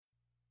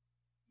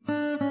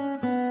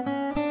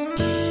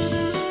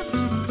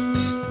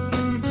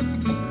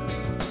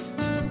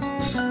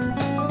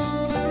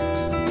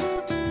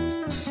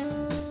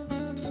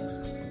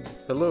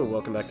Hello,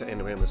 welcome back to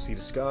Anime on the Sea to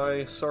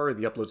Sky. Sorry,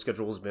 the upload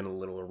schedule has been a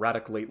little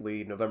erratic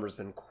lately. November's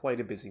been quite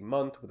a busy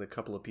month, with a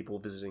couple of people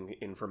visiting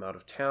in from out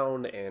of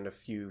town, and a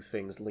few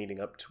things leading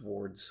up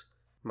towards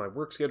my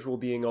work schedule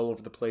being all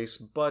over the place,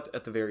 but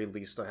at the very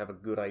least I have a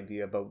good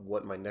idea about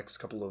what my next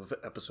couple of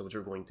episodes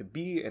are going to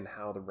be, and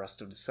how the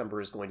rest of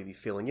December is going to be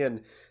filling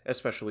in,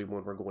 especially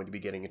when we're going to be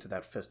getting into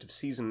that festive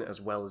season,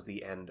 as well as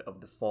the end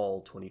of the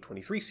fall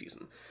 2023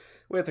 season.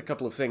 With a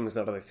couple of things,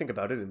 now that I think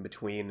about it, in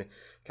between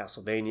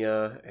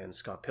Castlevania and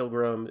Scott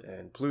Pilgrim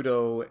and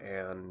Pluto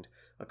and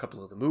a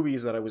couple of the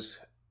movies that I was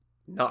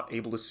not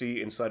able to see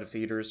inside of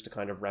theaters to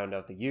kind of round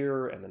out the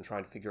year, and then try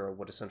and figure out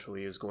what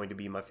essentially is going to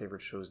be my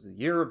favorite shows of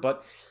the year,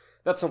 but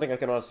that's something I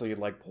can honestly,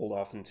 hold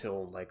off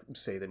until,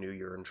 say, the new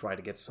year and try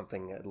to get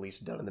something at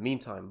least done in the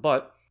meantime.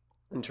 But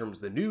in terms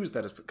of the news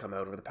that has come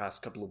out over the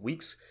past couple of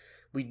weeks,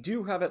 we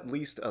do have at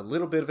least a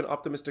little bit of an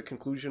optimistic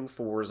conclusion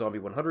for Zombie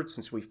 100,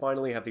 since we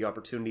finally have the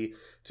opportunity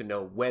to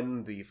know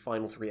when the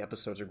final 3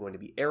 episodes are going to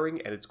be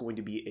airing, and it's going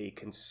to be a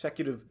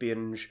consecutive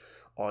binge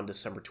on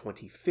December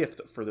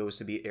 25th for those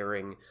to be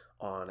airing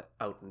on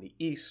Out in the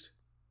East,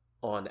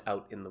 on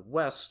Out in the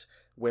West,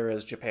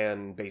 whereas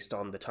Japan, based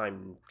on the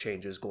time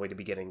change, is going to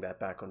be getting that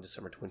back on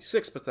December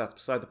 26th, but that's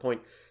beside the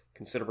point,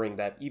 considering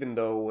that even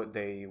though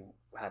they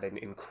had an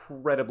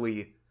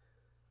incredibly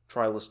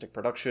trialistic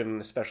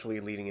production, especially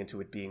leading into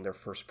it being their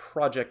first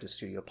project as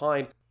Studio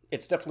Pine,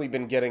 it's definitely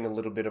been getting a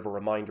little bit of a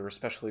reminder,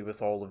 especially with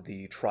all of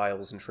the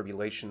trials and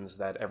tribulations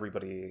that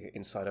everybody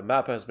inside of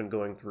MAPPA has been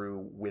going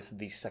through with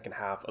the second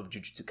half of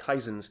Jujutsu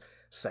Kaisen's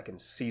second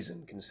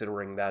season,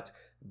 considering that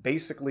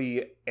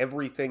basically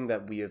everything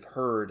that we have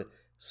heard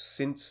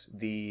since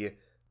the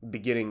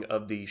beginning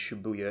of the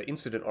Shibuya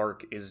incident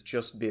arc is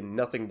just been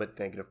nothing but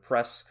negative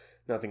press,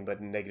 nothing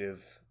but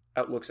negative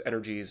outlooks,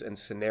 energies, and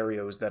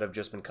scenarios that have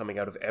just been coming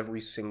out of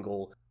every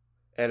single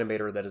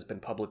animator that has been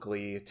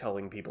publicly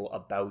telling people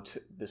about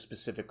the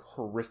specific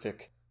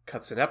horrific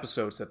cuts and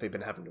episodes that they've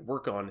been having to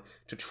work on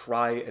to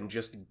try and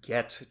just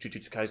get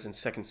Jujutsu Kaisen's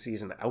second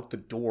season out the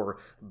door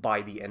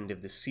by the end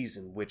of the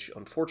season, which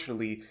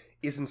unfortunately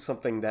isn't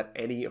something that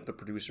any of the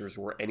producers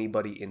or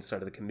anybody inside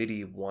of the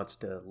committee wants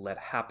to let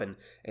happen,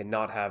 and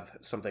not have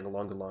something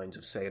along the lines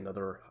of, say,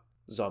 another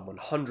Zom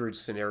 100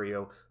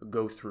 scenario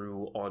go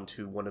through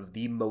onto one of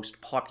the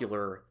most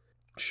popular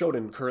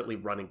shonen currently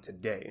running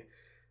today.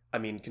 I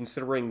mean,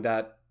 considering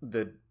that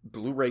the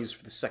Blu-rays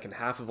for the second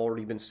half have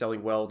already been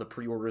selling well, the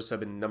pre-orders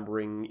have been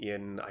numbering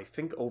in, I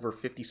think, over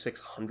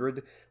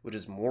 5,600, which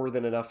is more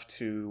than enough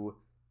to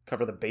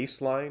cover the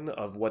baseline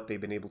of what they've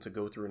been able to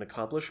go through and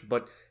accomplish,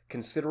 but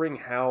considering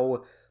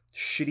how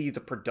shitty the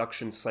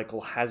production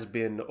cycle has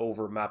been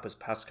over MAPPA's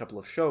past couple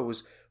of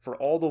shows, for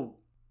all the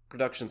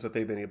productions that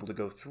they've been able to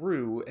go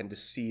through, and to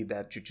see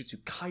that Jujutsu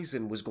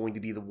Kaisen was going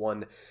to be the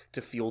one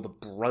to feel the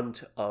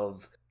brunt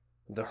of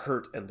the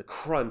hurt and the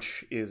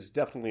crunch is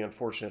definitely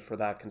unfortunate for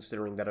that,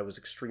 considering that I was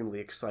extremely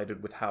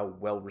excited with how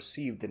well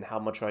received and how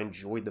much I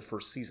enjoyed the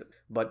first season.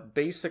 But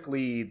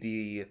basically,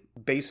 the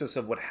basis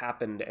of what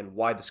happened and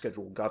why the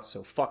schedule got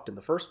so fucked in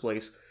the first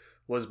place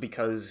was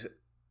because,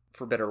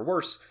 for better or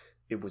worse,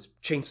 it was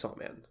Chainsaw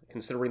Man,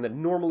 considering that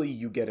normally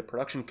you get a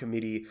production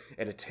committee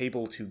and a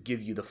table to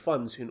give you the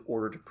funds in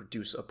order to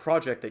produce a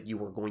project that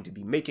you are going to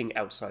be making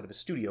outside of a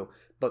studio,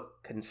 but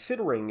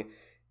considering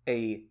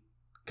a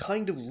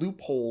kind of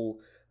loophole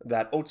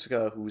that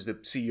Otsuka, who's the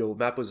CEO of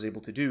MAPPA, was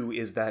able to do,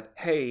 is that,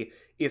 hey,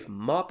 if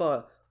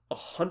MAPPA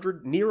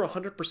near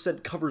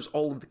 100% covers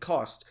all of the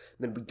cost,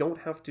 then we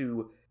don't have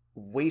to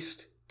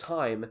waste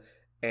time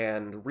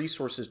and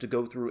resources to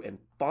go through and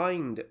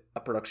find a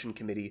production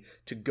committee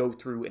to go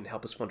through and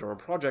help us fund our own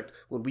project,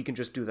 when we can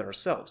just do that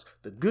ourselves.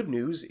 The good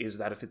news is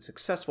that if it's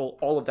successful,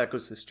 all of that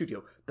goes to the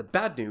studio. The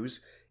bad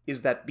news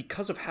is that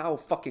because of how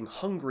fucking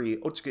hungry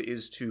Otsuka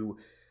is to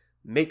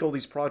make all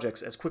these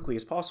projects as quickly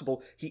as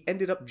possible, he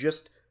ended up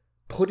just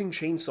putting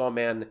Chainsaw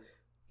Man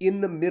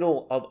in the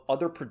middle of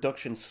other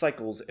production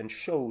cycles and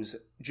shows,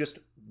 just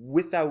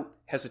without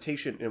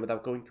hesitation and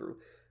without going through.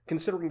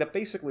 Considering that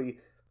basically,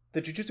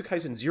 the Jujutsu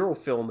Kaisen Zero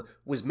film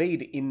was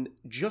made in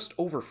just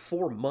over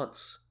 4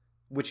 months,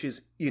 which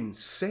is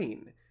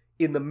insane,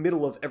 in the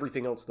middle of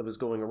everything else that was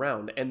going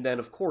around. And then,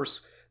 of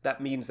course,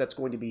 that means that's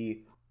going to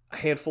be a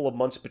handful of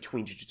months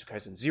between Jujutsu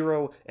Kaisen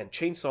Zero and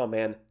Chainsaw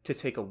Man to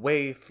take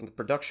away from the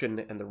production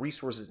and the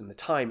resources and the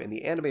time and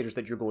the animators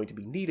that you're going to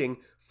be needing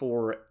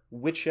for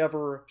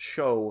whichever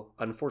show,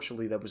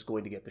 unfortunately, that was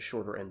going to get the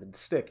shorter end of the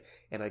stick.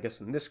 And I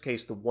guess in this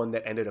case, the one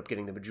that ended up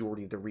getting the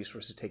majority of the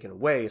resources taken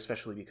away,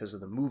 especially because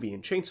of the movie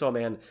and Chainsaw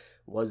Man,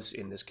 was,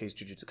 in this case,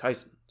 Jujutsu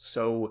Kaisen.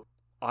 So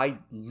I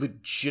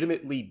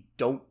legitimately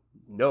don't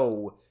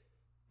know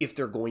if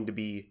they're going to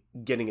be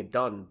getting it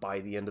done by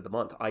the end of the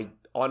month. I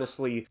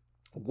honestly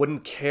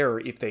wouldn't care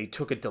if they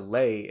took a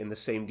delay in the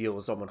same deal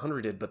as Zom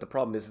 100 did, but the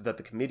problem is that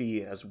the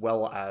committee, as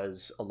well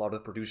as a lot of the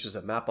producers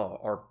at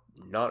MAPPA, are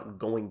not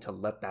going to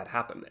let that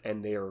happen,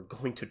 and they are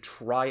going to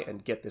try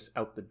and get this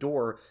out the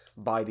door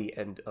by the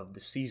end of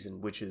the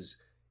season, which is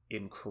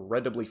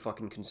incredibly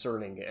fucking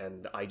concerning,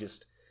 and I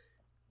just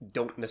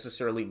don't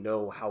necessarily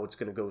know how it's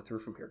going to go through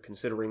from here,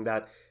 considering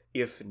that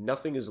if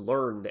nothing is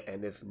learned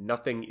and if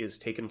nothing is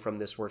taken from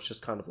this where it's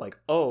just kind of like,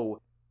 oh,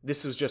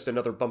 this is just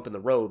another bump in the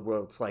road, where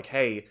it's like,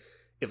 hey,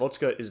 if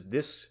Otsuka is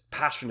this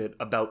passionate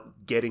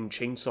about getting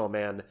Chainsaw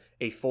Man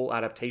a full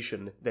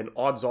adaptation, then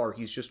odds are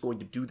he's just going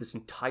to do this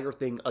entire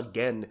thing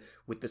again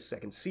with the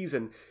second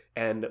season,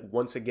 and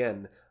once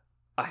again,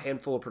 a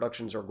handful of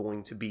productions are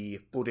going to be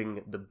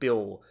footing the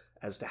bill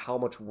as to how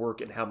much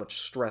work and how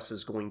much stress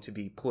is going to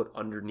be put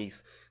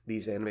underneath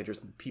these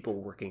animators and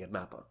people working at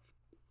MAPPA.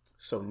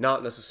 So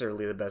not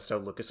necessarily the best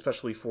outlook,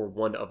 especially for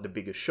one of the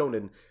biggest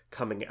shonen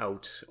coming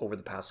out over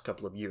the past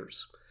couple of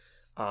years.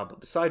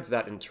 But besides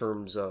that, in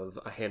terms of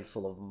a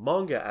handful of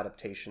manga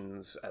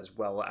adaptations, as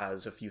well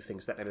as a few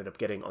things that ended up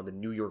getting on the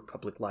New York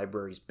Public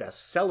Library's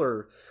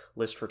bestseller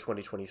list for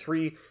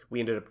 2023, we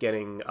ended up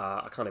getting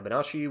Akane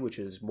Banashi, which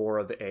is more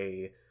of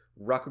a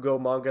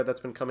Rakugo manga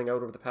that's been coming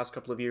out over the past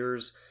couple of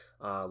years,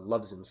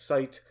 Love's in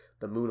Sight,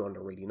 The Moon on a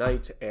Rainy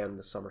Night, and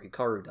The Summer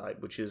Hikaru Died,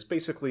 which is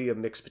basically a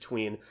mix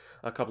between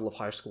a couple of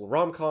high school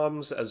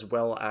rom-coms, as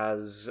well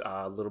as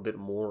a little bit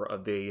more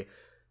of a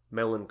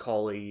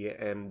melancholy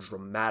and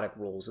dramatic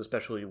roles,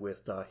 especially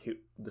with The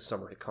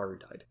Summer Hikaru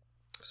Died.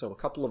 So a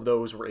couple of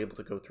those were able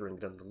to go through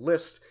and get on the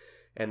list,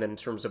 and then in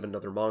terms of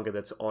another manga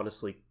that's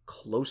honestly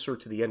closer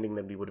to the ending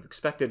than we would have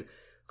expected,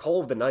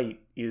 Call of the Night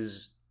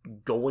is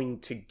going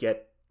to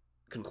get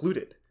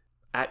concluded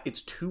at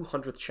its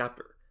 200th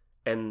chapter.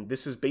 And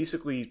this has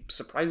basically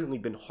surprisingly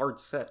been hard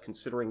set,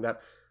 considering that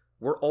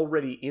we're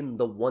already in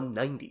the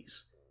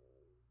 190s.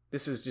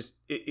 This is just,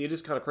 it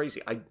is kind of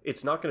crazy.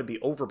 It's not going to be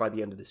over by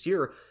the end of this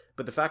year,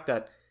 but the fact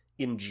that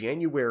in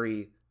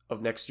January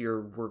of next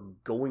year, we're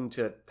going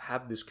to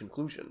have this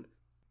conclusion.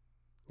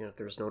 If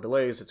there's no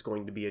delays, it's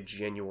going to be a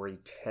January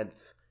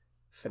 10th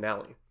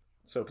finale.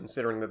 So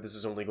considering that this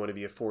is only going to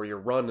be a 4-year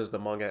run, as the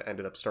manga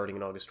ended up starting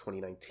in August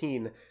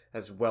 2019,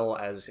 as well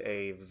as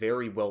a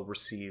very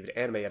well-received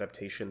anime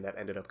adaptation that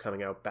ended up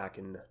coming out back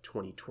in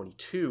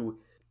 2022,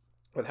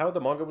 with how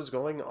the manga was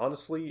going,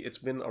 honestly, it's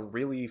been a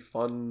really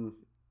fun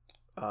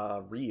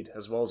read,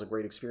 as well as a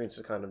great experience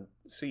to kind of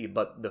see.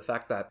 But the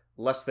fact that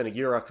less than a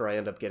year after I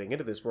end up getting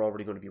into this, we're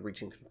already going to be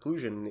reaching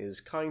conclusion is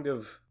kind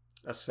of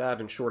a sad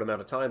and short amount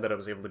of time that I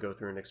was able to go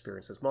through and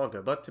experience this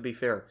manga. But to be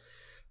fair,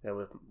 I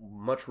would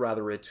much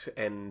rather it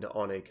end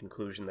on a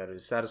conclusion that it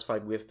is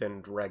satisfied with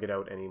than drag it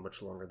out any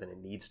much longer than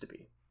it needs to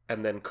be.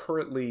 And then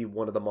currently,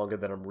 one of the manga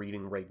that I'm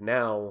reading right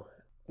now,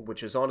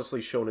 which is honestly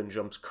Shonen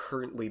Jump's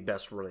currently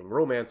best running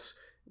romance,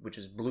 which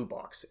is Blue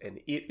Box, and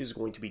it is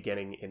going to be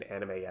getting an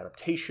anime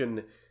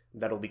adaptation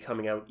that'll be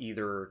coming out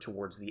either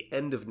towards the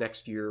end of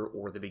next year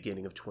or the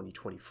beginning of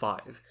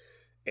 2025.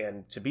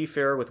 And to be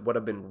fair, with what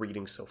I've been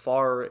reading so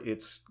far,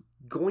 it's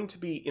going to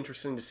be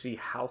interesting to see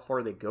how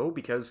far they go,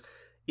 because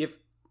if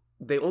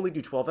they only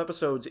do 12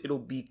 episodes, it'll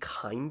be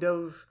kind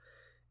of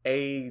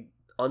a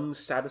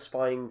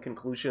unsatisfying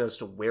conclusion as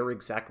to where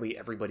exactly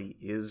everybody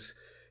is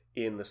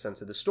in the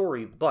sense of the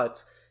story.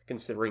 But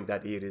considering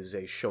that it is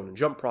a Shonen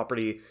Jump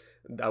property,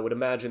 I would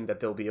imagine that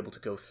they'll be able to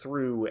go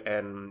through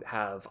and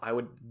have, I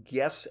would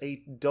guess,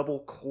 a double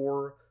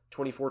core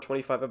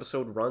 24-25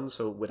 episode run,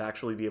 so it would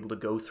actually be able to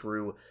go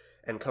through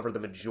and cover the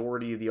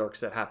majority of the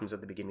arcs that happens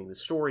at the beginning of the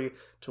story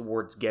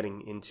towards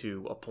getting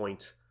into a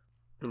point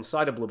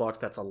inside of Blue Box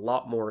that's a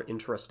lot more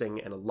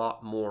interesting and a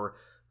lot more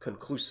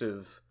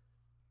conclusive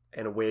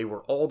in a way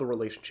where all the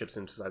relationships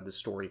inside the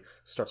story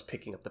starts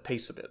picking up the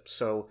pace a bit.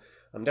 So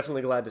I'm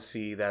definitely glad to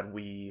see that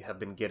we have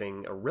been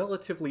getting a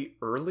relatively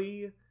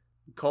early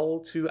call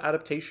to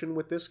adaptation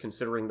with this,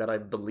 considering that I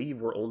believe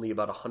we're only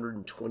about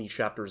 120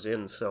 chapters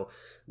in, so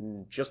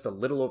just a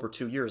little over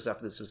 2 years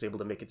after this was able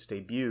to make its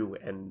debut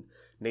and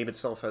name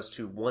itself as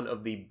to one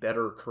of the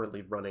better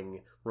currently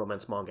running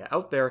romance manga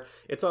out there.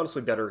 It's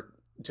honestly better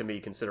to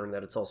me, considering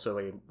that it's also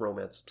a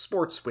romance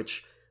sports,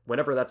 which,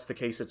 whenever that's the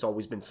case, it's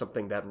always been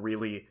something that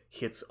really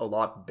hits a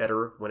lot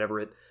better whenever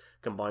it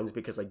combines,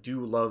 because I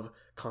do love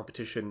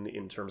competition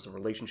in terms of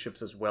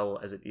relationships as well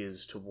as it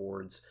is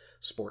towards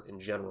sport in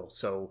general.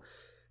 So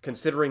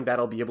considering that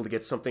I'll be able to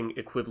get something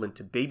equivalent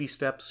to Baby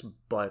Steps,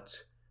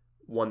 but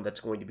one that's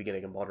going to be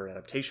getting a modern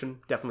adaptation,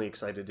 definitely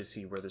excited to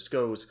see where this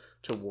goes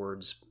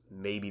towards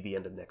maybe the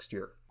end of next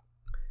year.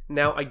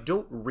 Now, I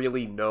don't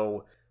really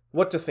know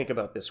what to think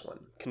about this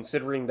one,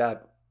 considering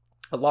that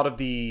a lot of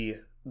the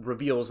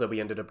reveals that we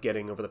ended up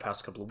getting over the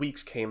past couple of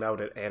weeks came out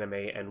at Anime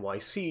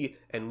NYC,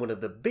 and one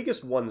of the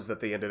biggest ones that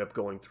they ended up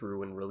going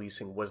through and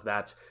releasing was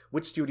that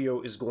Wit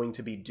Studio is going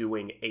to be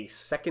doing a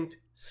second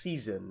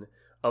season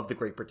of The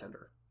Great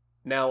Pretender.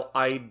 Now,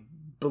 I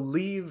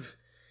believe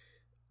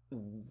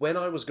when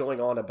I was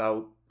going on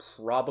about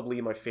probably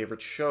my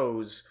favorite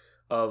shows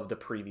of the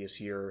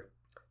previous year,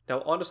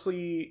 now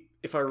honestly,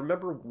 if I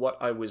remember what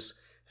I was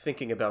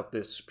thinking about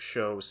this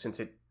show since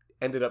it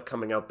ended up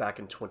coming out back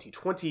in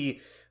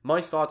 2020,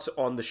 my thoughts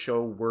on the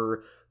show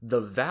were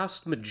the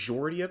vast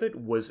majority of it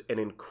was an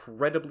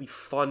incredibly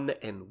fun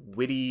and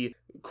witty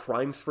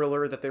crime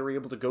thriller that they were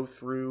able to go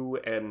through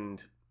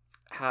and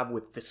have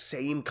with the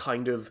same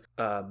kind of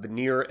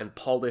veneer and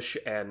polish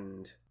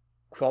and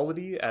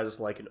quality as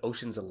like an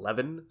Ocean's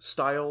 11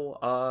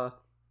 style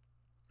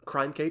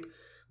crime cape,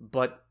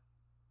 but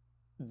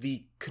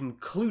the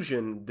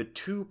conclusion, the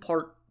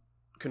two-part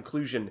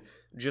conclusion,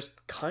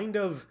 just kind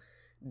of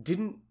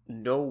didn't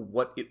know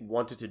what it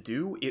wanted to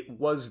do. It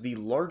was the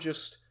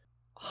largest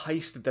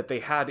heist that they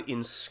had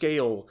in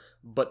scale,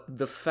 but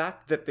the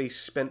fact that they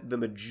spent the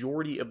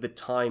majority of the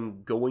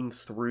time going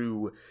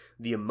through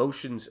the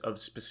emotions of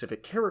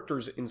specific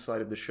characters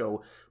inside of the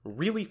show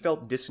really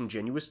felt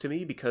disingenuous to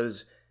me,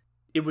 because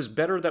it was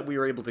better that we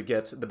were able to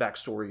get the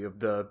backstory of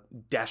the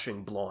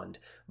dashing blonde,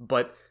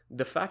 but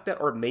the fact that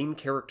our main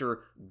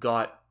character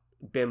got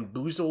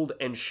bamboozled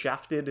and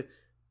shafted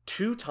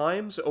 2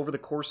 times over the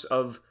course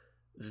of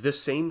the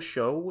same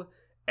show,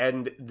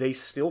 and they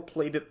still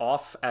played it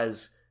off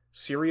as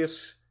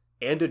serious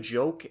and a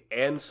joke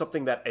and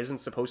something that isn't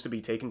supposed to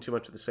be taken too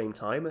much at the same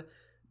time,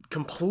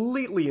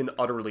 completely and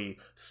utterly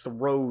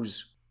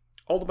throws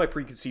all of my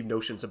preconceived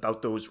notions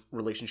about those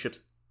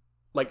relationships,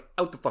 like,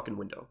 out the fucking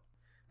window.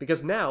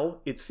 Because now,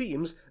 it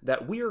seems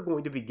that we are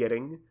going to be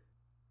getting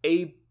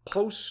a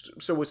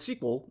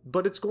sequel,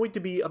 but it's going to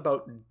be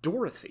about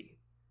Dorothy.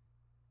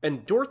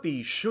 And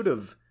Dorothy should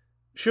have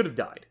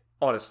died,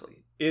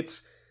 honestly.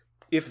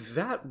 If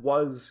that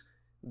was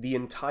the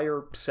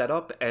entire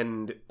setup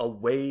and a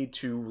way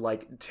to,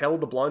 like, tell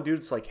the blonde dude,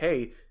 it's like,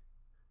 hey,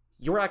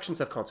 your actions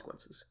have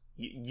consequences.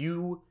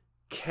 You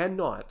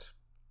cannot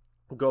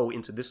go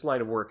into this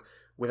line of work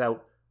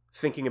without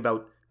thinking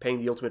about paying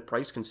the ultimate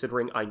price,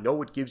 considering I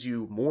know it gives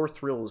you more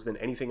thrills than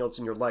anything else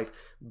in your life,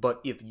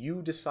 but if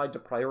you decide to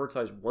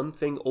prioritize one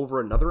thing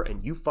over another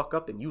and you fuck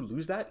up and you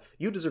lose that,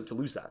 you deserve to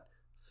lose that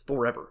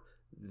forever.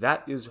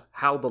 That is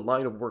how the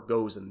line of work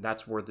goes, and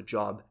that's where the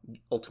job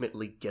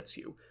ultimately gets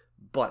you.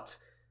 But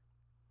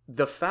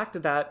the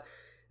fact that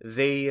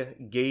they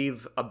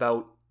gave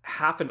about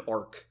half an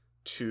arc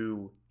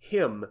to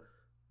him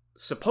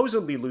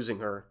supposedly losing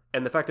her,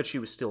 and the fact that she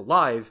was still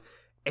alive,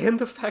 and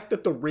the fact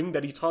that the ring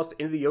that he tossed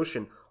into the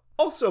ocean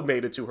also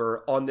made it to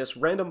her on this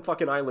random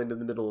fucking island in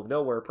the middle of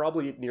nowhere,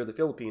 probably near the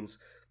Philippines,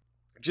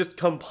 just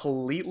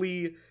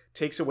completely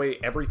takes away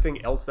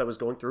everything else that was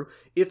going through.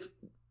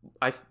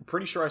 I'm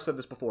pretty sure I said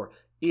this before,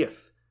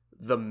 if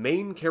the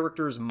main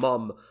character's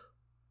mum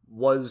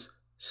was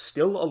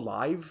still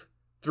alive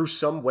through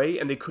some way,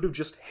 and they could have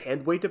just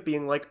hand-waved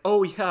being like,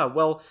 oh yeah,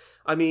 well,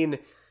 I mean,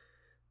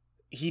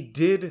 he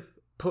did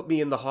put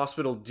me in the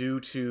hospital due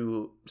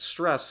to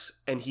stress,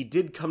 and he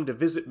did come to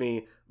visit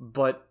me,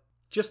 but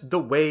just the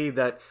way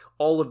that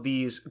all of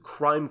these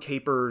crime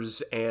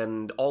capers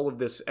and all of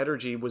this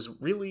energy was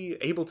really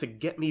able to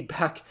get me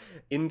back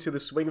into the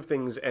swing of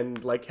things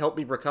and, like, help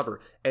me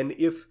recover. And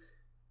if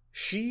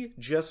she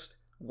just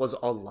was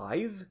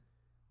alive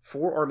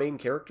for our main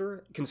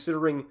character,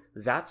 considering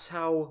that's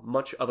how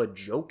much of a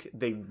joke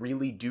they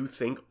really do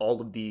think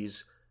all of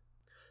these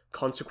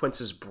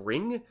consequences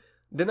bring,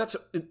 then that's,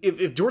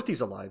 if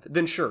Dorothy's alive,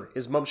 then sure,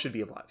 his mom should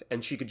be alive,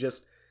 and she could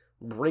just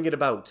bring it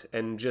about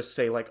and just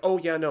say, like, oh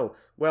yeah, no,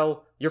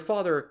 well, your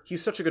father,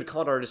 he's such a good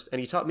con artist, and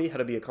he taught me how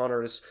to be a con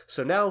artist,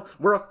 so now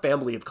we're a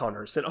family of con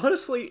artists. And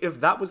honestly, if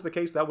that was the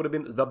case, that would have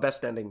been the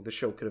best ending the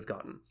show could have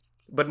gotten.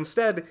 But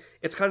instead,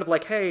 it's kind of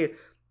like, hey,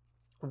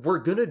 we're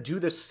gonna do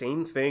the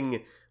same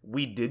thing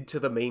we did to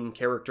the main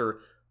character,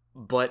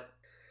 but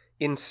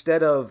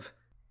instead of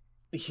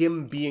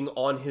him being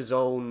on his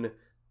own,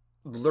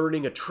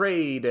 learning a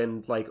trade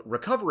and, like,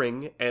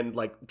 recovering and,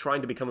 like,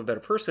 trying to become a better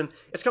person,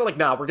 it's kind of like,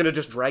 nah, we're gonna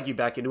just drag you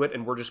back into it,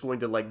 and we're just going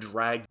to, like,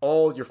 drag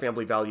all your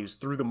family values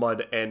through the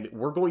mud, and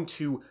we're going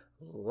to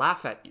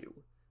laugh at you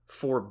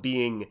for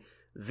being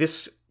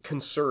this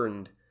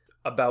concerned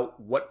about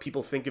what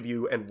people think of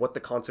you and what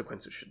the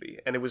consequences should be.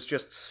 And it was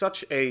just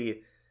such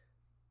a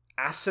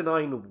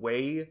asinine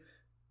way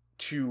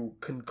to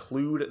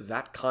conclude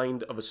that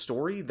kind of a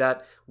story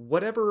that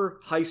whatever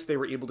heist they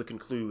were able to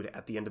conclude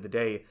at the end of the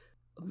day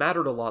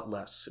mattered a lot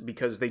less,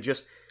 because they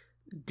just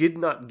did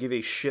not give a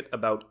shit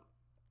about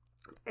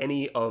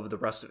any of the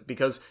rest of it.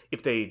 Because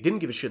if they didn't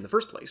give a shit in the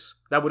first place,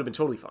 that would have been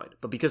totally fine.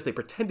 But because they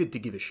pretended to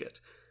give a shit,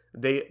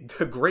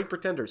 the great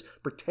pretenders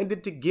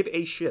pretended to give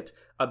a shit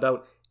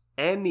about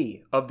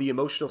any of the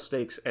emotional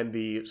stakes and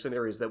the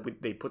scenarios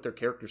that they put their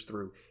characters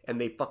through, and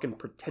they fucking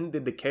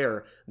pretended to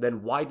care,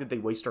 then why did they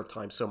waste our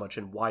time so much,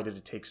 and why did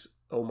it take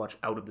so much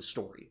out of the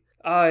story?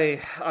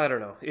 I don't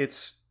know.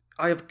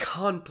 I have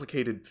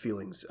complicated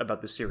feelings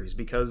about this series,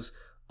 because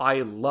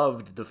I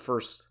loved the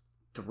first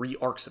 3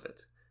 arcs of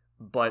it,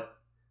 but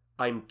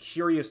I'm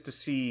curious to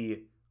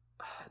see,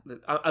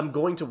 I'm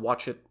going to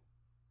watch it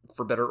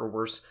for better or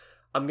worse.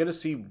 I'm going to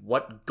see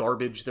what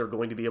garbage they're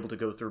going to be able to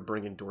go through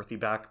bringing Dorothy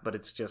back, but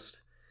it's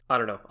just, I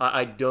don't know.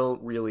 I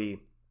don't really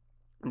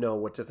know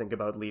what to think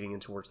about leading in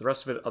towards the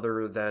rest of it,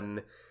 other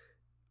than,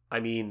 I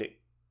mean,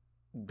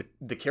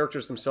 the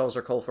characters themselves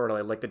are colorful, and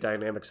I like the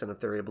dynamics, and if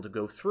they're able to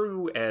go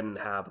through and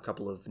have a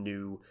couple of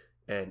new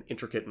and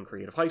intricate and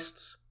creative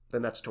heists,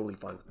 then that's totally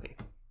fine with me.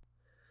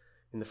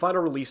 And the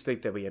final release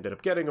date that we ended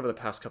up getting over the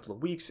past couple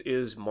of weeks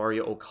is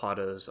Mario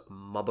Okada's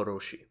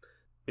Maboroshi.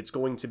 It's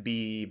going to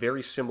be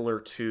very similar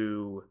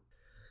to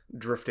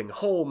Drifting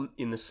Home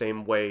in the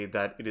same way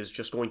that it is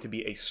just going to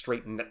be a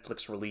straight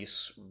Netflix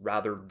release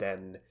rather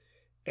than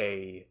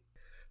a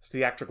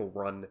theatrical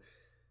run,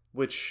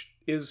 which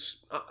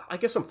is, I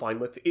guess I'm fine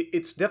with.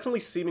 It's definitely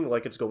seeming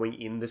like it's going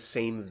in the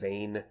same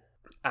vein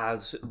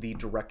as the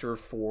director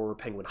for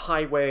Penguin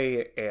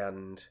Highway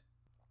and,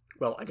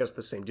 well, I guess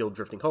the same deal,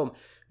 Drifting Home,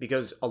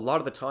 because a lot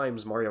of the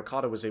times Mari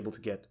Okada was able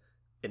to get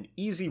an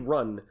easy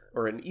run,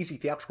 or an easy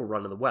theatrical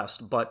run in the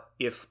West, but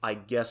if, I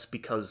guess,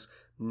 because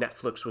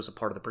Netflix was a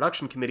part of the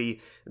production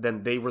committee,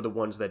 then they were the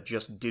ones that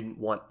just didn't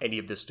want any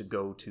of this to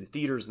go to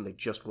theaters and they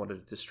just wanted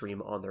it to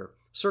stream on their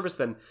service,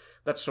 then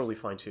that's totally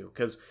fine too.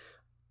 Because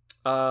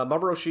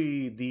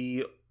Maboroshi,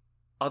 the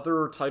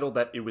other title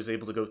that it was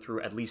able to go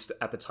through, at least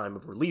at the time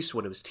of release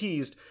when it was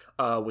teased,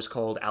 was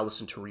called Alice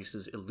and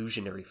Teresa's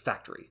Illusionary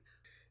Factory.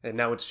 And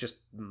now it's just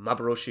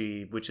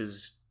Maboroshi, which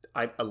is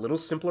a little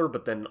simpler,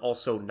 but then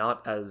also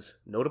not as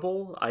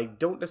notable. I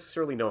don't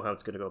necessarily know how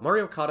it's going to go.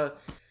 Mari Okada,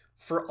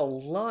 for a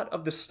lot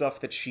of the stuff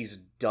that she's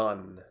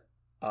done,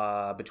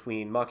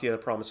 between Makia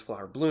Promise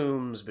Flower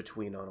Blooms,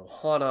 between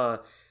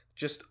Anohana,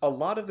 just a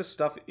lot of the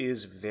stuff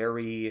is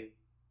very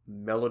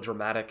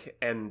melodramatic,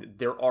 and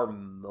there are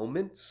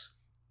moments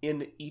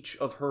in each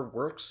of her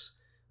works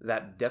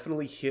that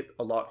definitely hit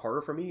a lot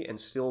harder for me and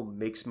still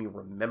makes me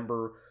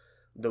remember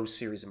those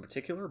series in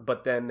particular.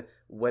 But then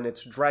when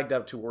it's dragged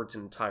out towards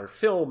an entire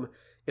film,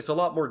 it's a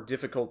lot more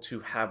difficult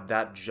to have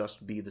that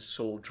just be the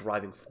sole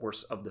driving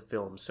force of the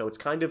film. So it's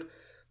kind of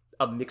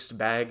a mixed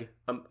bag.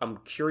 I'm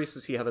curious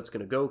to see how that's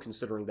going to go,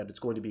 considering that it's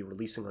going to be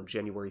releasing on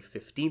January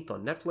 15th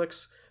on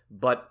Netflix,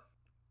 but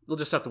we'll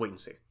just have to wait and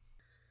see.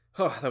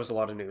 Oh, that was a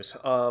lot of news.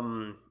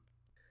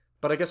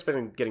 But I guess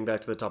getting back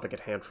to the topic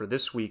at hand for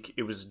this week,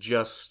 it was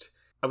just,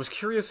 I was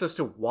curious as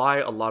to why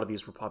a lot of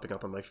these were popping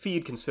up on my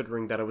feed,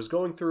 considering that I was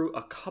going through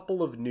a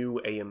couple of new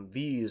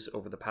AMVs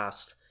over the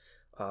past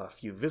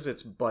few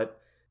visits, but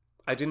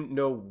I didn't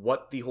know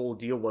what the whole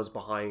deal was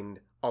behind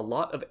a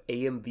lot of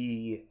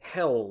AMV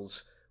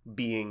hells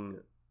being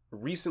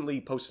recently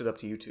posted up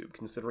to YouTube,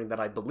 considering that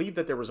I believe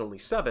that there was only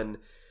 7,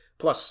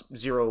 plus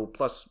 0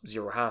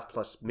 half,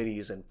 plus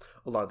minis, and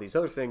a lot of these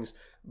other things.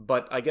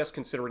 But I guess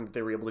considering that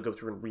they were able to go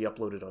through and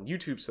re-upload it on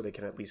YouTube so they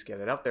can at least get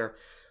it out there,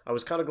 I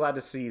was kind of glad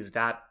to see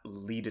that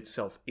lead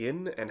itself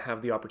in and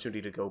have the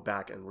opportunity to go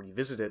back and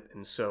revisit it.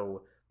 And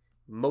so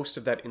most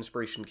of that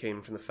inspiration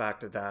came from the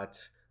fact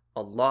that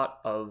a lot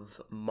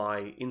of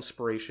my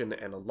inspiration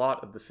and a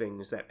lot of the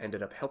things that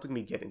ended up helping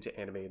me get into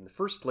anime in the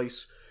first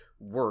place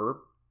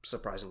were,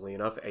 surprisingly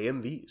enough,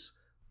 AMVs.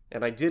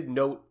 And I did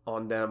note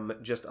on them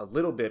just a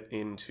little bit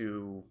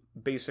into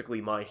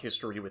basically my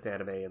history with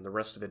anime and the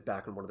rest of it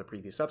back in one of the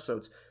previous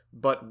episodes,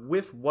 but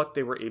with what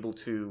they were able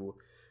to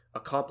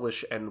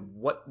accomplish and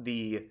what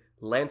the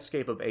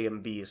landscape of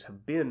AMVs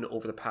have been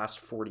over the past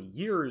 40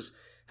 years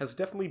has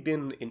definitely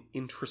been an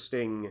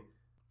interesting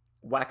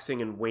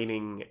waxing and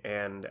waning,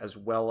 and as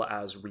well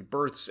as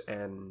rebirths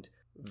and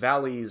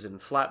valleys and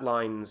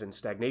flatlines and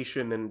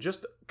stagnation and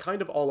just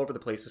kind of all over the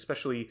place,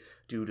 especially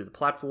due to the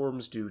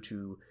platforms, due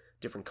to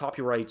different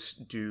copyrights,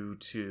 due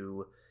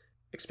to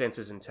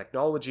expenses in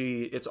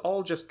technology. It's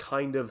all just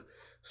kind of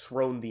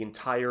thrown the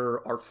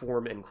entire art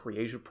form and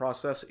creative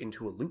process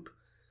into a loop.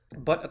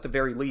 But at the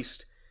very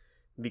least,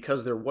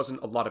 because there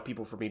wasn't a lot of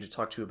people for me to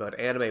talk to about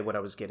anime when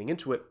I was getting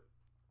into it,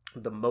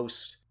 the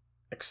most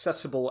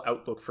accessible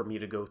outlook for me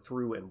to go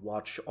through and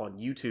watch on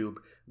YouTube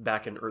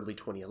back in early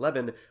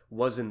 2011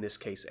 was, in this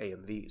case,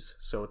 AMVs.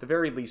 So at the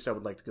very least, I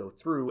would like to go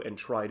through and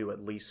try to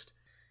at least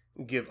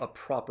give a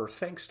proper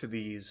thanks to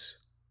these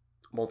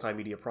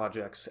multimedia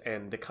projects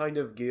and to kind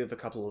of give a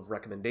couple of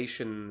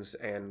recommendations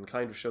and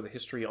kind of show the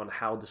history on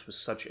how this was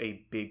such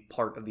a big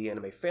part of the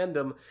anime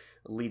fandom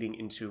leading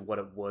into what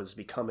it was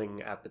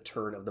becoming at the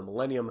turn of the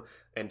millennium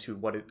and to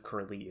what it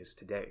currently is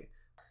today.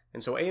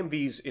 And so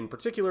AMVs in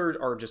particular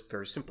are just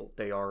very simple.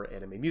 They are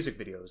anime music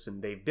videos,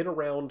 and they've been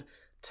around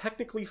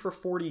technically for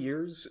 40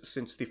 years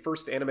since the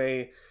first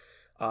anime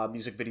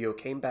music video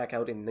came back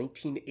out in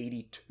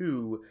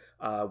 1982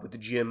 with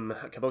Jim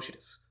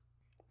Kaboshides.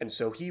 And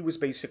so he was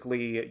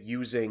basically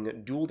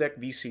using dual deck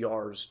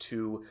VCRs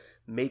to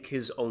make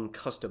his own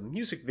custom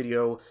music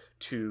video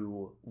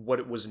to what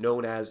it was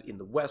known as in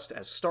the West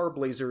as Star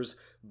Blazers,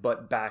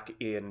 but back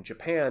in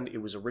Japan it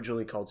was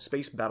originally called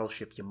Space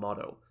Battleship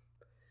Yamato.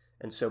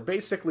 And so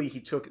basically he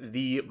took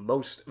the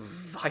most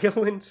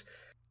violent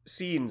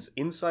scenes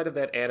inside of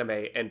that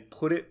anime and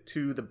put it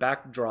to the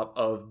backdrop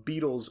of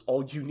Beatles'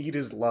 All You Need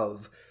Is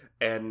Love,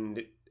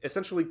 and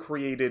essentially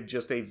created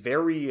just a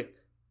very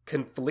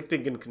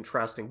conflicting and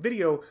contrasting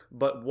video,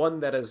 but one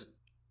that has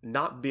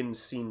not been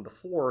seen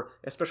before,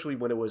 especially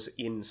when it was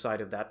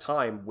inside of that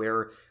time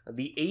where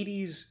the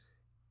 80s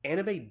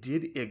anime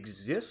did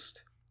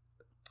exist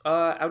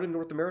out in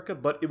North America,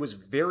 but it was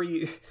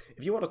very,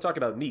 if you want to talk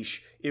about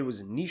niche, it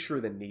was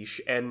nicher than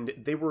niche, and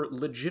they were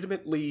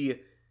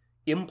legitimately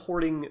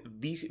importing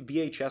these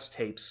VHS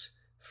tapes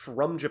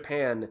from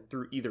Japan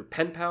through either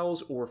pen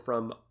pals or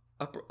from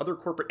other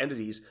corporate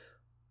entities,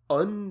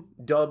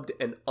 undubbed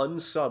and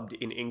unsubbed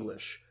in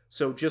English.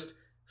 So just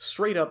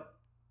straight up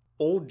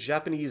old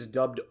Japanese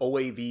dubbed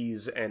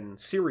OAVs and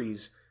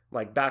series,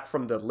 like back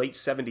from the late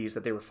 70s,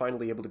 that they were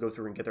finally able to go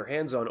through and get their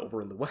hands on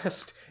over in the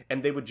West,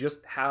 and they would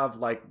just have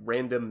like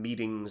random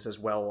meetings as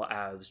well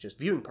as just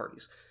viewing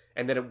parties.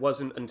 And then it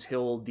wasn't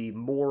until the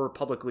more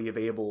publicly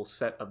available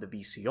set of the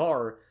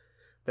VCR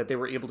that they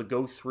were able to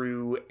go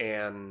through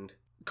and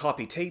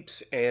copy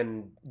tapes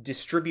and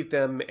distribute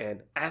them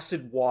and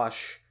acid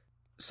wash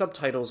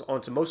subtitles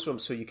onto most of them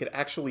so you could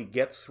actually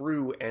get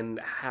through and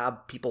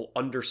have people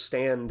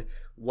understand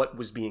what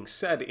was being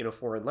said in a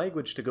foreign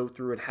language, to go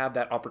through and have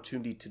that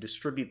opportunity to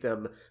distribute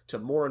them to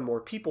more and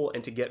more people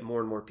and to get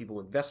more and more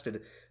people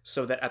invested,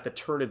 so that at the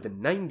turn of the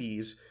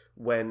 90s,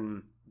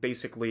 when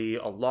basically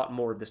a lot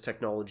more of this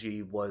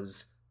technology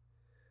was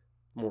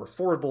more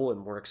affordable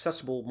and more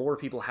accessible, more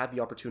people had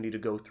the opportunity to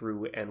go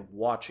through and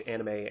watch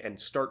anime and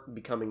start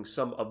becoming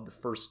some of the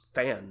first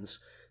fans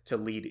to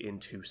lead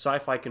into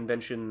sci-fi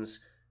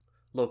conventions,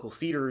 local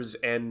theaters,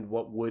 and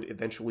what would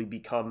eventually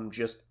become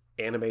just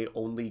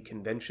anime-only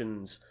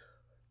conventions,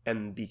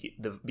 and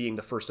being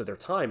the first of their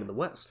time in the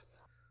West.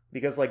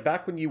 Because, like,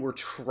 back when you were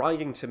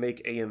trying to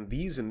make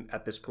AMVs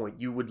at this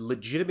point, you would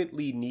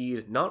legitimately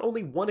need not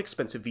only one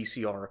expensive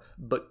VCR,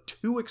 but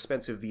two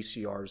expensive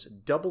VCRs,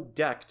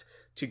 double-decked,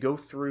 to go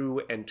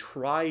through and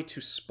try to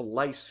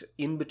splice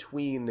in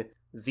between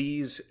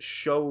these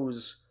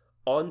shows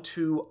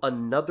onto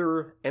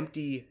another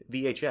empty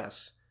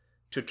VHS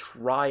to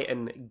try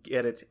and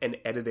get it and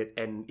edit it,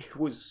 and it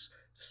was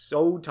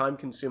so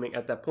time-consuming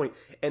at that point.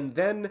 And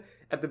then,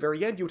 at the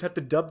very end, you would have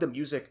to dub the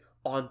music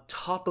on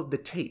top of the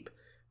tape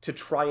to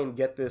try and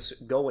get this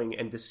going,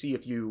 and to see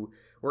if you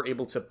were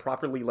able to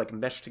properly like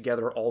mesh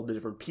together all the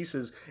different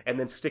pieces and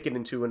then stick it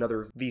into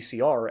another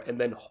VCR and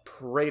then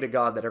pray to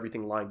God that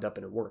everything lined up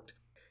and it worked.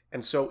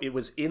 And so it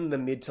was in the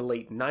mid to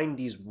late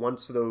 90s,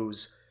 once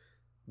those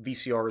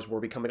VCRs were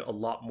becoming a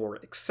lot more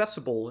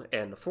accessible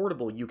and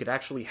affordable, you could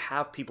actually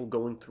have people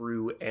going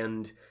through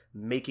and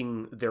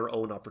making their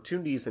own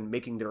opportunities and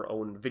making their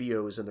own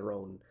videos and their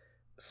own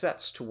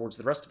sets towards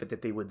the rest of it,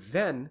 that they would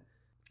then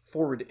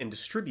forward and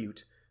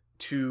distribute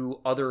to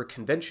other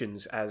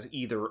conventions as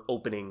either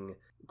opening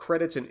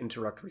credits and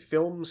introductory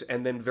films,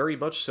 and then very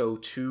much so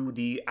to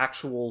the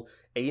actual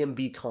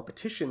AMV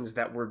competitions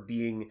that were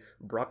being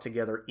brought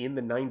together in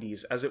the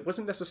 90s, as it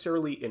wasn't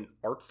necessarily an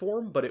art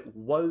form, but it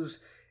was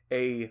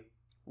a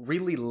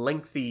really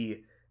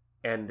lengthy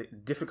and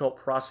difficult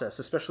process,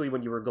 especially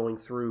when you were going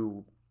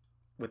through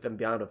with the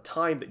amount of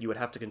time that you would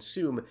have to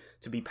consume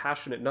to be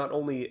passionate not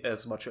only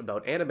as much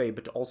about anime,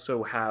 but to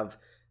also have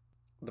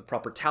the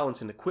proper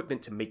talents and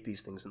equipment to make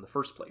these things in the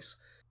first place.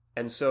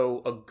 And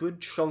so a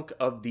good chunk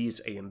of these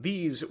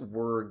AMVs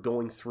were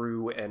going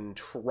through and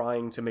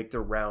trying to make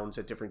their rounds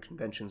at different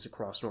conventions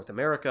across North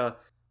America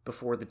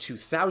before the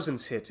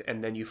 2000s hit,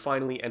 and then you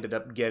finally ended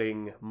up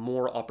getting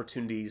more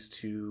opportunities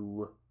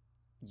to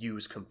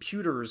use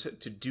computers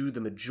to do the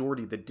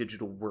majority of the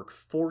digital work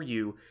for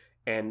you,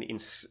 and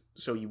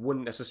so you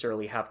wouldn't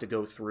necessarily have to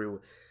go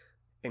through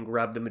and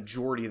grab the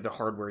majority of the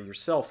hardware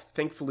yourself.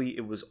 Thankfully,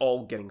 it was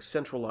all getting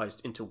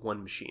centralized into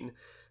one machine.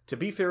 To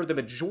be fair, the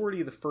majority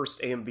of the first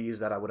AMVs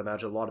that I would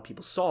imagine a lot of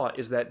people saw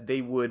is that they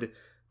would,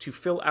 to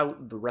fill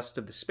out the rest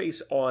of the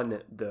space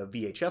on the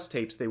VHS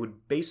tapes, they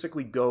would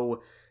basically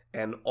go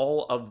and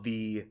all of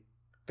the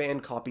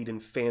fan-copied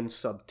and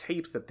fan-sub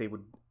tapes that they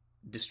would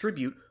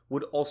distribute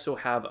would also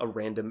have a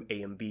random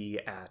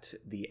AMV at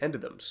the end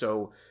of them.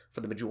 So for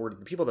the majority of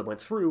the people that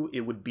went through,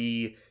 it would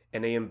be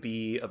an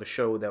AMV of a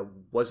show that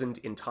wasn't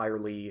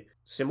entirely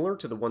similar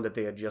to the one that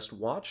they had just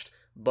watched,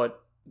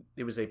 but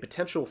it was a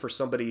potential for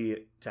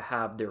somebody to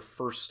have their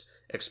first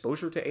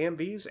exposure to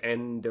AMVs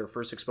and their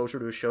first exposure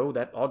to a show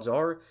that, odds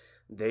are,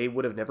 they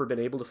would have never been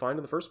able to find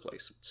in the first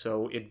place.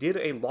 So it did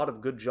a lot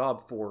of good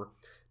job for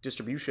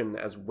distribution,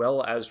 as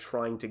well as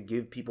trying to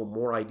give people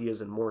more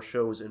ideas and more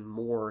shows and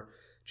more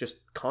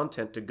just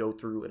content to go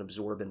through and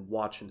absorb and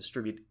watch and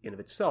distribute in of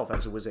itself,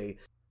 as it was a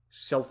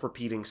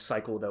self-repeating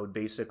cycle that would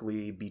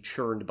basically be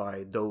churned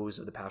by those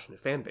of the passionate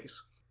fan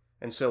base.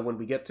 And so when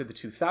we get to the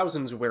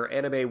 2000s, where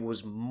anime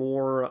was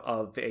more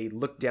of a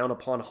looked down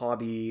upon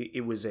hobby,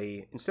 it was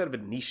instead of a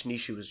niche,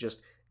 it was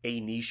just a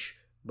niche,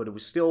 but it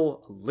was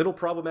still a little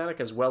problematic,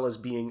 as well as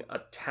being a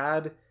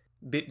tad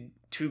bit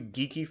too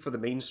geeky for the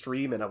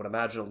mainstream, and I would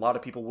imagine a lot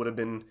of people would have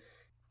been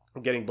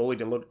getting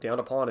bullied and looked down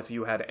upon if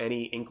you had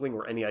any inkling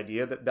or any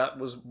idea that that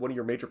was one of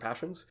your major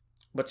passions.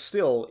 But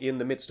still, in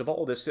the midst of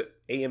all this,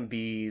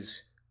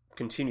 AMVs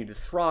continue to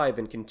thrive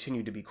and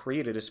continue to be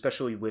created,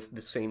 especially with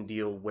the same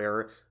deal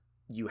where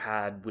you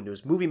had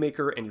Windows Movie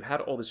Maker and you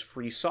had all this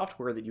free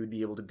software that you would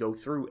be able to go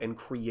through and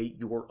create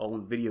your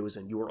own videos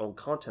and your own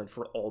content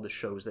for all the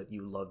shows that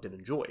you loved and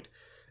enjoyed,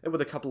 and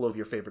with a couple of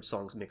your favorite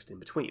songs mixed in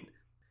between.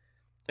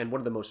 And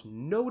one of the most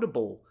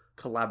notable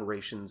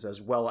collaborations,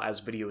 as well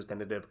as videos that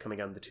ended up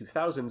coming out in the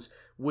 2000s,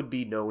 would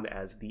be known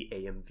as the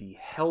AMV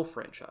Hell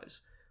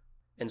franchise.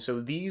 And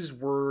so these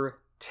were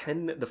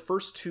the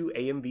first two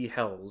AMV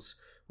Hells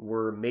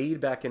were made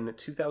back in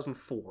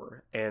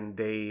 2004, and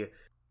they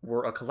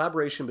were a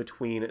collaboration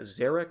between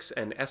Xerox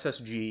and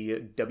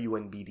SSG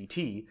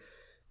WNBDT,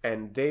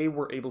 and they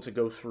were able to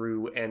go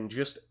through and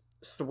just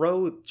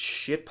throw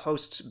shit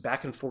posts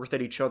back and forth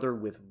at each other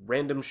with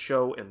random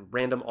show and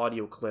random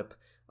audio clip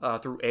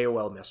through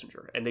AOL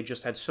Messenger. And they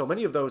just had so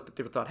many of those that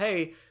they thought,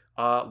 hey,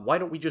 why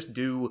don't we just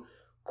do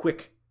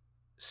quick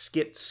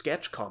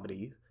sketch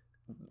comedy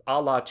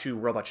a la to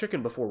Robot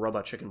Chicken before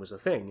Robot Chicken was a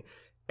thing,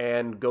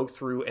 and go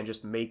through and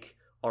just make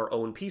our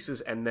own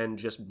pieces and then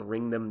just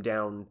bring them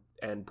down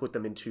and put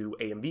them into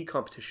AMV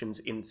competitions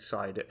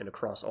inside and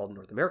across all of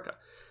North America.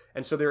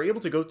 And so they're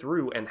able to go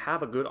through and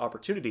have a good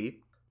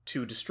opportunity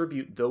to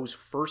distribute those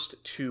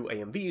first two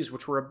AMVs,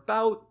 which were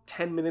about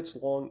 10 minutes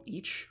long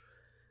each,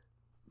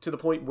 to the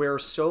point where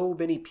so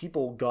many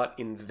people got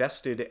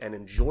invested and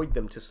enjoyed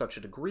them to such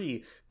a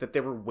degree that they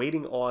were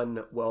waiting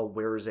on, well,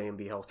 where's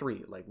AMV Hell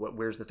 3? Like,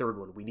 where's the third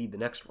one? We need the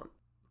next one.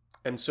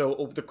 And so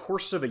over the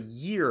course of a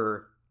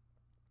year,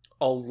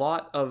 a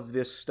lot of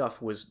this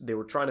stuff was, they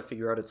were trying to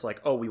figure out, it's like,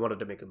 oh, we wanted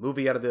to make a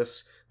movie out of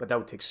this, but that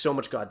would take so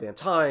much goddamn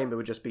time, it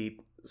would just be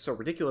so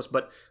ridiculous.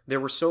 But there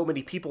were so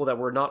many people that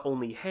were not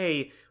only,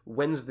 hey,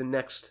 when's the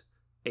next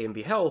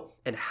AMV Hell,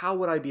 and how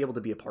would I be able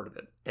to be a part of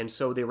it? And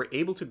so they were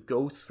able to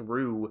go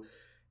through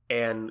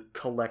and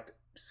collect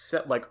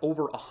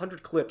over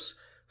 100 clips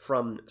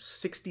from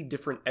 60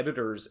 different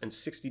editors and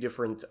 60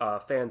 different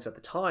fans at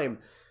the time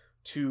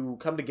to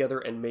come together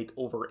and make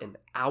over an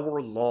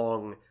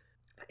hour-long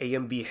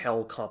AMV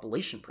Hell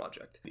compilation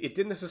project. It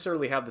didn't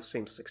necessarily have the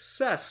same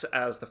success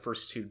as the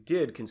first two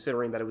did,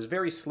 considering that it was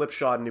very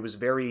slipshod and it was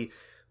very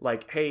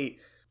like, hey,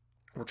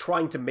 we're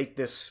trying to make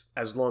this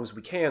as long as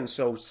we can,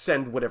 so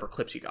send whatever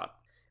clips you got.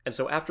 And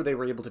so after they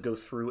were able to go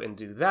through and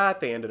do that,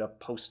 they ended up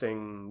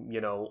posting,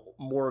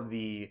 more of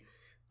the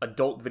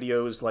adult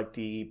videos, like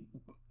the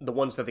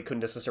ones that they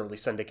couldn't necessarily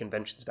send to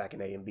conventions back in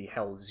AMV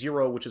Hell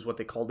 0, which is what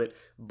they called it.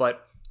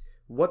 But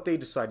what they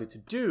decided to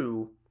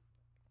do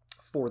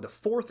for the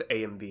fourth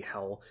AMV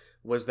Hell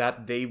was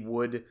that they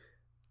would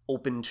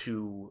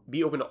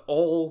be open to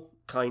all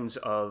kinds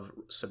of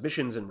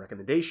submissions and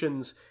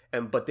recommendations,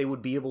 but they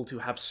would be able to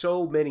have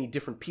so many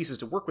different pieces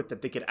to work with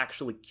that they could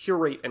actually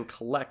curate and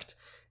collect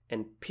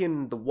and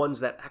pin the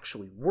ones that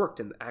actually worked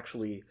and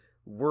actually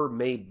were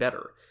made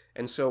better.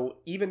 And so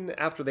even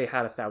after they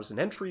had 1,000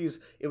 entries,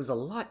 it was a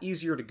lot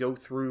easier to go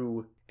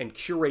through and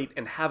curate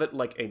and have it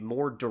like a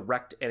more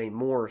direct and a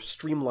more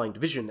streamlined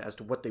vision as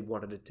to what they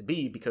wanted it to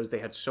be, because they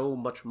had so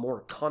much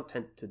more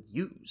content to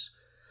use.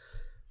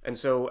 And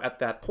so at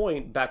that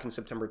point, back in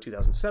September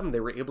 2007,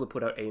 they were able to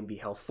put out AMV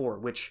Hell 4,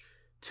 which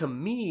to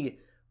me,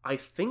 I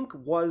think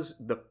was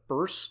the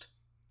first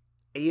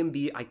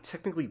AMV I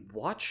technically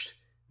watched,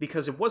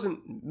 because it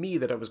wasn't me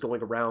that I was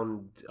going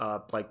around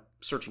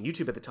searching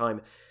YouTube at the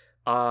time.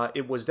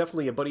 It was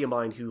definitely a buddy of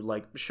mine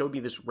who showed me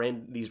these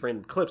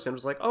random clips and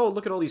was like, oh,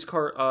 look at all these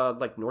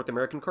North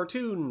American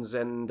cartoons,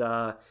 and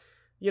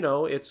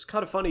it's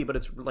kind of funny, but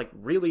it's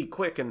really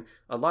quick, and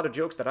a lot of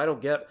jokes that I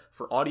don't get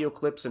for audio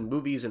clips and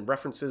movies and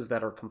references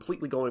that are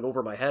completely going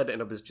over my head.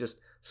 And it was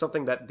just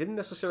something that didn't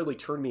necessarily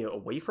turn me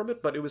away from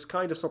it, but it was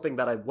kind of something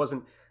that I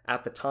wasn't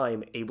at the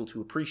time able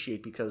to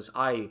appreciate because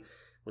I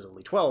was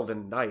only 12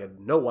 and I had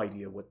no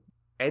idea what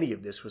any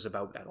of this was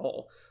about at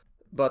all.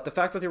 But the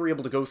fact that they were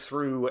able to go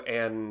through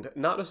and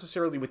not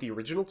necessarily with the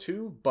original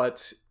two,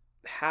 but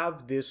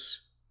have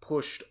this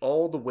pushed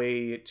all the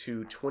way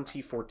to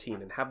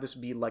 2014 and have this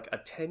be like a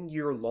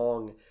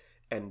 10-year-long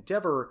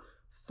endeavor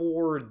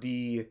for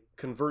the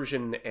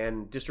conversion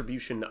and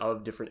distribution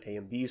of different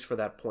AMVs for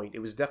that point, it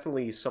was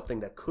definitely something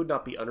that could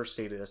not be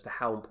understated as to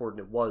how important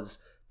it was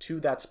to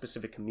that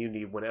specific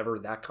community whenever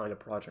that kind of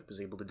project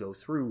was able to go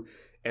through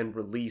and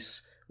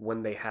release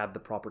when they had the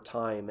proper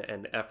time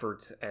and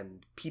effort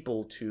and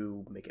people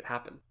to make it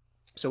happen.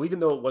 So even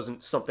though it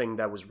wasn't something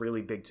that was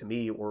really big to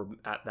me or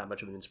at that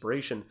much of an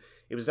inspiration,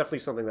 it was definitely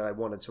something that I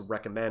wanted to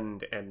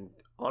recommend and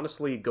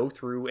honestly go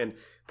through. And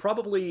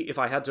probably if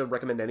I had to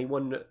recommend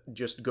anyone,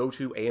 just go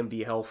to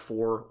AMV Hell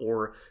 4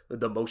 or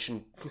the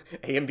motion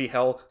AMV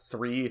Hell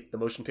 3, the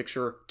motion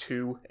picture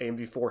 2,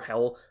 AMV 4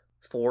 Hell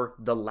 4,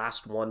 the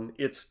last one.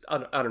 It's, I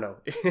don't know,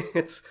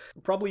 it's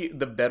probably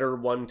the better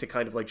one to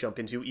kind of jump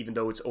into, even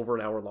though it's over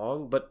an hour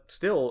long, but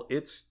still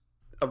it's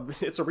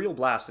a real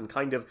blast and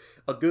kind of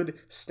a good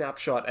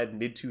snapshot at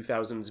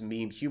mid-2000s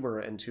meme humor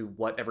and to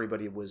what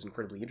everybody was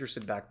incredibly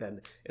interested back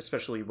then,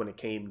 especially when it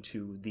came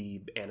to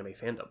the anime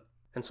fandom.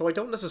 And so I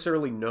don't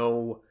necessarily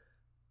know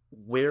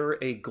where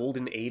a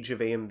golden age of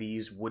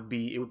AMVs would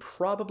be. It would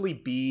probably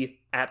be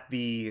at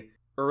the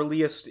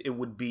earliest, it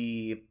would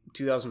be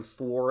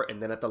 2004,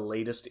 and then at the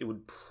latest, it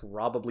would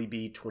probably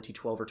be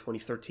 2012 or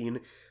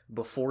 2013,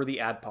 before the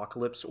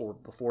adpocalypse or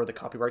before the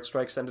copyright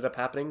strikes ended up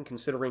happening,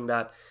 considering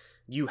that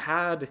you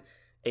had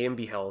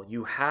AMV Hell,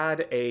 you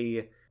had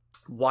a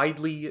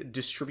widely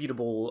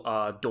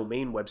distributable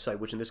domain website,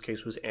 which in this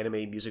case was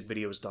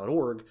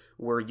animemusicvideos.org,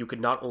 where you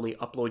could not only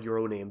upload your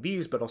own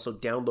AMVs, but also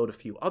download a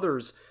few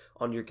others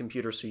on your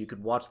computer so you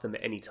could watch them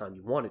anytime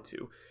you wanted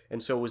to.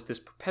 And so it was this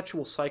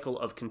perpetual cycle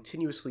of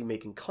continuously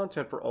making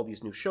content for all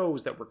these new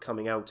shows that were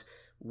coming out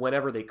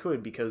whenever they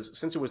could, because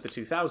since it was the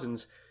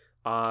 2000s,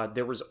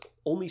 there was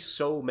only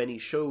so many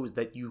shows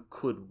that you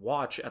could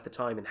watch at the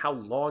time, and how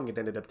long it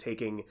ended up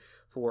taking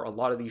for a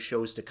lot of these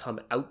shows to come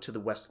out to the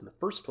West in the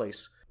first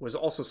place was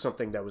also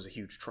something that was a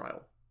huge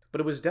trial. But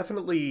it was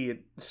definitely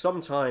some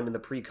time in the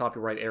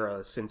pre-copyright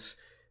era, since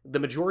the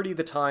majority of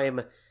the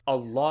time, a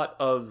lot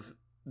of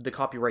the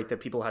copyright that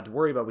people had to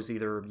worry about was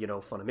either,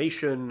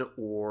 Funimation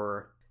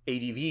or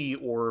ADV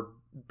or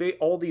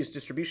all these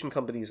distribution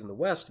companies in the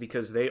West,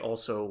 because they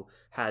also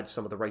had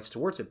some of the rights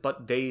towards it,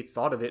 but they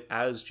thought of it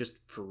as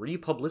just free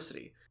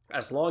publicity.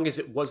 As long as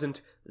it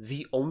wasn't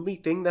the only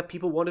thing that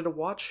people wanted to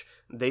watch,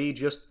 they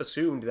just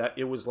assumed that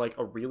it was like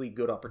a really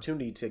good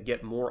opportunity to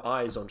get more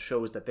eyes on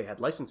shows that they had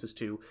licenses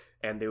to,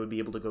 and they would be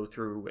able to go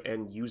through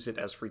and use it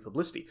as free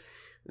publicity.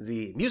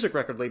 The music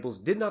record labels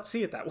did not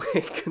see it that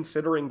way,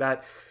 considering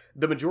that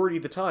the majority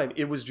of the time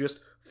it was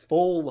just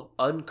full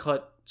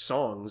uncut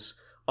songs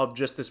of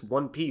just this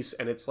one piece,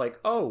 and it's like,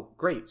 oh,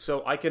 great,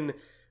 so I can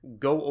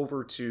go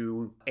over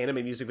to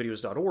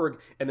animemusicvideos.org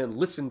and then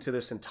listen to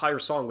this entire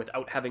song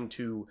without having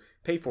to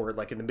pay for it,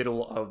 like in the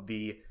middle of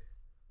the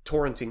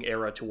torrenting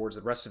era towards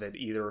the rest of it,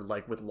 either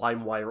like with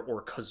LimeWire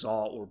or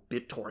Kazaa or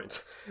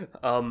BitTorrent.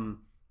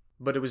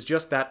 But it was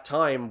just that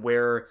time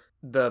where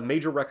the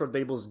major record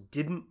labels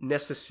didn't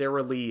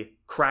necessarily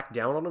crack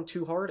down on them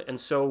too hard, and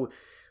so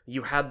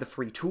you had the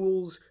free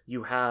tools,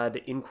 you had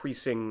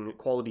increasing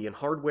quality in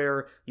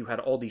hardware, you had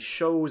all these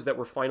shows that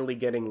were finally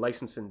getting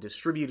licensed and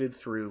distributed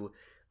through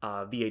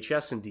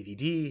VHS and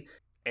DVD,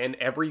 and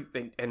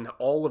everything, and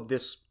all of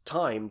this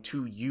time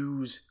to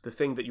use the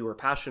thing that you were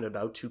passionate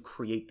about to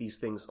create these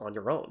things on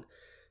your own.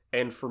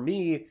 And for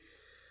me,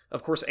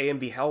 of course,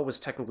 AMV Hell was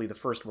technically the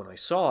first one I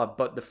saw,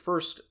 but the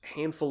first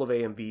handful of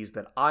AMVs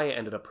that I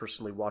ended up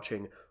personally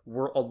watching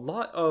were a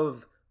lot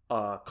of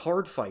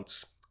card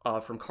fights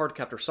from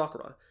Cardcaptor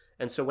Sakura.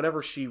 And so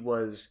whenever she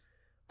was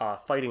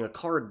fighting a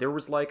card, there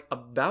was like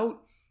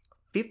about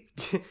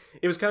 50...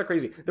 It was kind of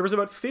crazy. There was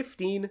about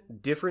 15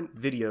 different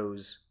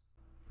videos,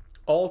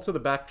 all to the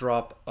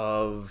backdrop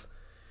of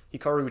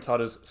Hikaru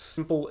Utada's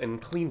Simple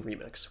and Clean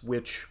remix,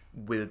 which,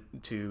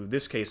 to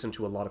this case and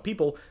to a lot of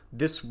people,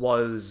 this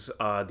was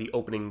the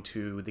opening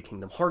to the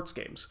Kingdom Hearts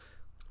games,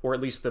 or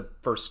at least the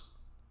first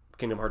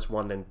Kingdom Hearts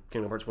 1 and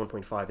Kingdom Hearts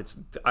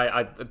 1.5.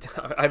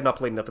 I have not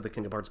played enough of the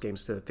Kingdom Hearts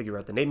games to figure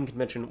out the naming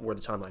convention or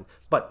the timeline,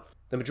 but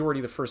the majority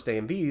of the first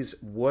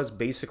AMVs was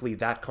basically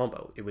that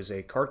combo. It was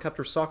a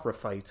Cardcaptor Sakura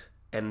fight,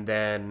 and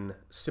then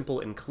Simple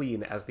and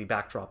Clean as the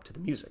backdrop to the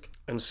music.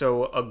 And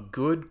so a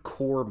good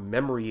core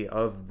memory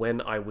of when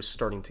I was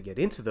starting to get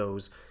into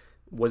those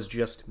was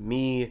just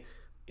me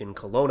in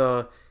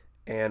Kelowna,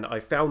 and I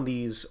found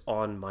these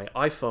on my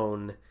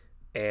iPhone,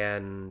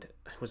 and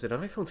was it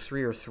an iPhone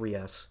 3 or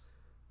 3S?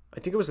 I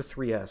think it was a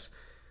 3S.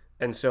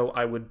 And so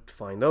I would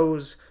find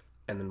those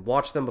and then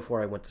watch them before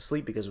I went to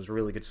sleep because it was a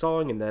really good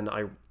song. And then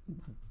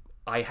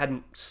I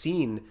hadn't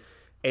seen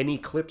any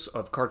clips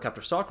of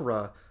Cardcaptor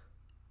Sakura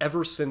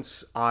ever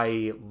since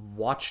I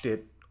watched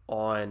it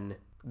on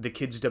the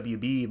Kids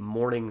WB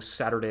morning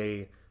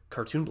Saturday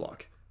cartoon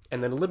block.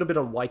 And then a little bit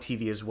on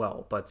YTV as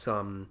well. But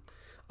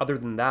other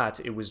than that,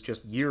 it was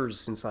just years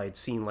since I had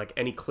seen like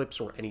any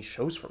clips or any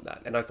shows from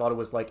that. And I thought it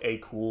was like a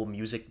cool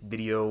music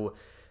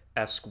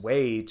video-esque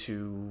way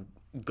to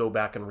go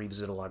back and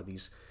revisit a lot of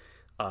these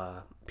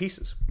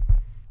pieces.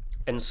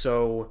 And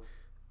so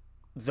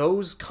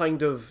those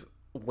kind of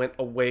went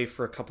away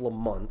for a couple of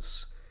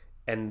months,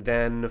 and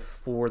then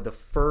for the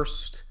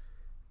first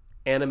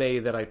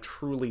anime that I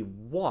truly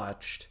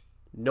watched,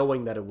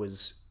 knowing that it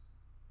was...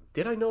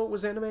 Did I know it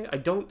was anime? I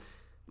don't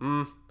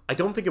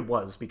think it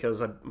was,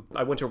 because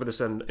I went over this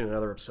in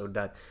another episode,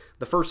 that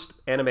the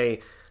first anime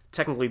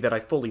technically that I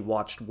fully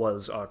watched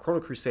was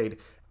Chrono Crusade,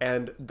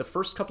 and the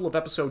first couple of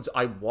episodes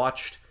I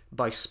watched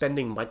by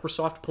spending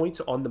Microsoft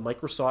points on the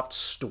Microsoft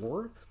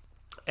Store,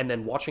 and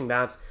then watching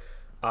that,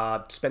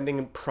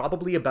 spending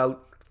probably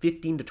about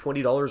 $15 to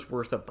 $20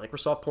 worth of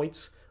Microsoft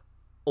points,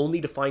 only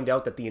to find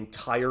out that the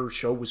entire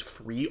show was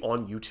free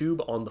on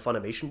YouTube on the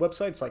Funimation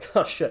website. It's like,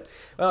 oh shit,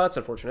 that's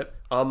unfortunate.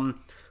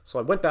 So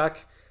I went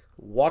back,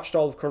 watched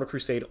all of Chrono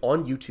Crusade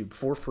on YouTube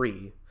for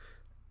free,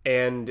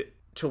 and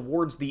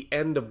towards the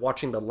end of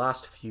watching the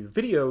last few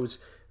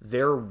videos,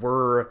 there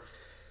were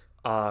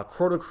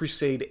Chrono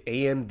Crusade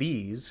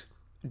AMVs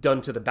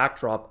done to the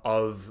backdrop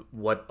of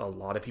what a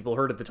lot of people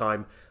heard at the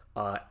time,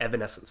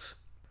 Evanescence.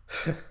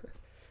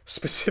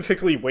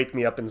 Specifically Wake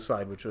Me Up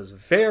Inside, which was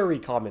very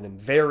common and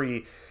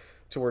very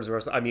towards the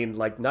rest. I mean,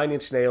 like Nine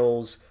Inch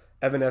Nails,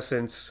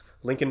 Evanescence,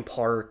 Linkin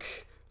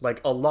Park, Like,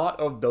 a lot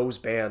of those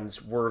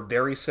bands were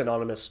very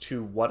synonymous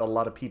to what a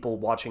lot of people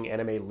watching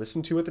anime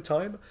listened to at the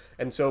time,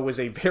 and so it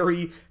was a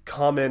very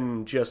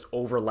common just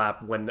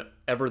overlap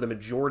whenever the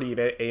majority of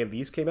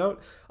AMVs came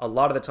out. A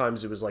lot of the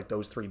times it was like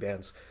those three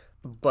bands.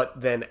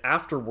 But then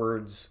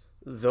afterwards,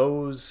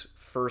 those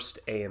first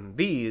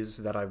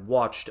AMVs that I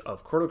watched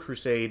of Chrono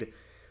Crusade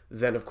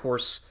then, of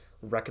course,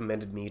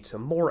 recommended me to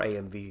more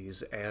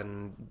AMVs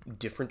and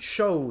different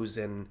shows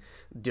and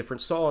different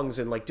songs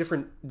and like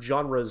different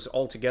genres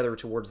altogether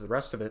towards the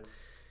rest of it.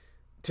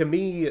 To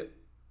me,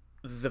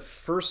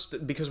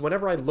 because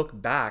whenever I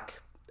look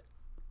back,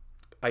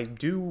 I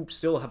do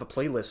still have a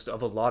playlist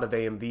of a lot of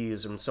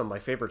AMVs and some of my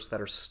favorites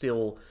that are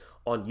still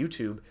on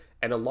YouTube,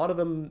 and a lot of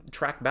them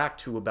track back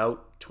to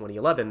about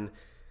 2011,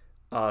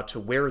 to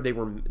where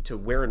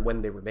and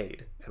when they were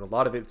made. And a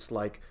lot of it's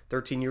like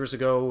 13 years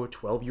ago,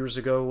 12 years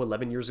ago,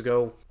 11 years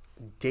ago.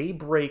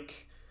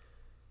 Daybreak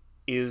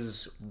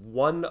is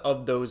one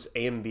of those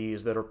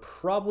AMVs that are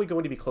probably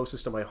going to be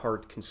closest to my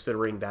heart,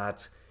 considering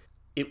that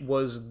it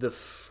was the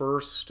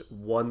first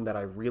one that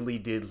I really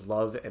did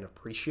love and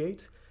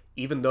appreciate,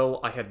 even though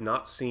I had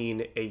not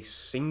seen a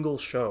single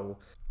show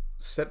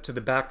set to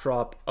the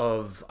backdrop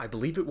of, I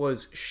believe it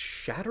was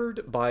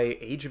Shattered by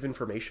Age of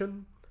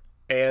Information.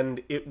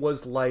 And it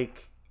was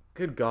like,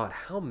 good God,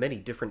 how many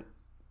different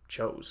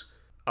shows?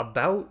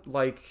 About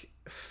like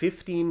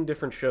 15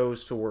 different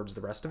shows towards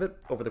the rest of it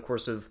over the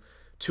course of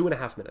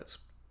 2.5 minutes.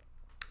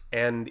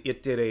 And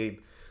it did a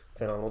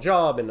phenomenal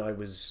job, and I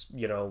was,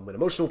 an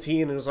emotional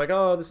teen, and it was like,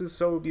 oh, this is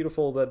so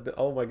beautiful that,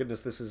 oh my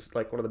goodness, this is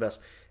like one of the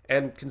best.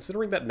 And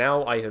considering that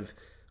now I have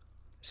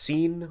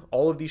seen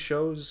all of these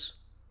shows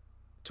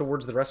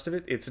towards the rest of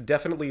it, it's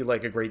definitely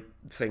like a great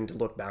thing to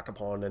look back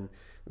upon and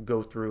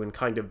go through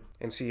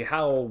and see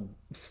how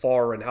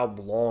far and how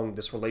long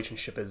this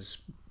relationship has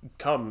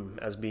come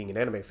as being an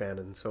anime fan.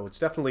 And so it's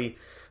definitely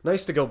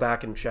nice to go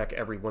back and check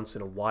every once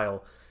in a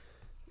while.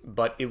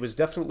 But it was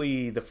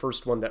definitely the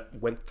first one that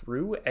went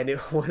through, and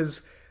it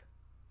was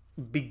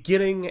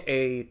beginning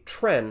a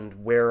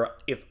trend where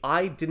if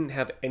I didn't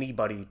have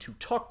anybody to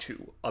talk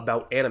to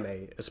about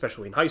anime,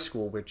 especially in high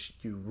school, which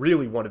you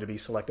really wanted to be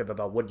selective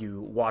about what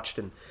you watched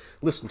and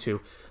listened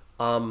to,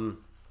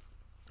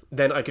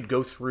 then I could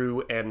go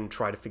through and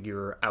try to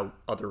figure out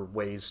other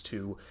ways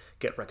to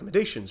get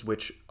recommendations,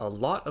 which a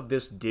lot of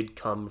this did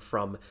come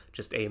from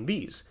just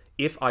AMVs.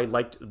 If I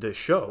liked the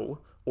show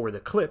or the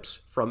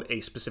clips from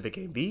a specific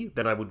AMV,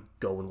 then I would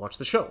go and watch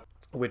the show.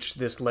 Which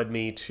this led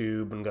me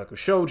to Bungaku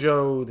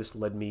Shoujo, this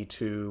led me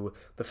to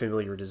The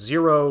Familiar to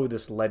Zero,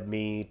 this led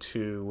me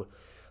to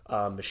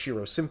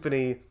Mashiro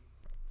Symphony.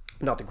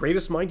 Not the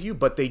greatest, mind you,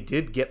 but they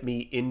did get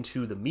me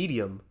into the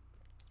medium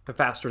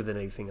faster than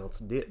anything else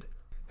did.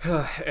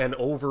 And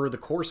over the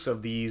course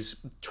of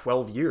these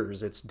 12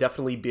 years, it's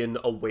definitely been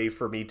a way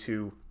for me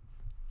to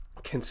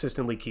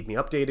consistently keep me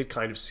updated,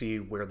 kind of see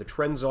where the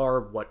trends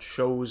are, what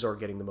shows are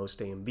getting the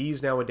most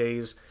AMVs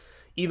nowadays.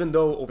 Even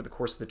though over the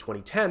course of the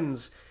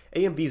 2010s,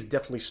 AMVs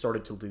definitely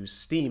started to lose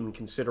steam,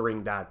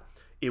 considering that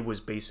it was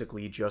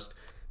basically just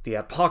the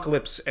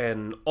apocalypse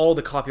and all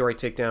the copyright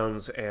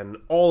takedowns and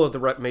all of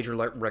the major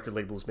record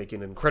labels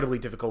making it incredibly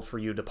difficult for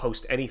you to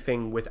post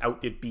anything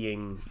without it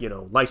being,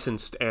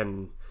 licensed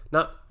and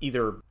not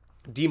either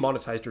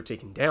demonetized or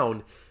taken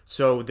down.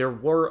 So there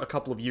were a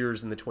couple of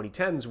years in the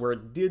 2010s where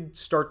it did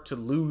start to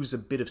lose a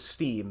bit of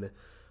steam,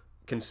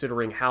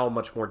 considering how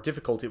much more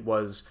difficult it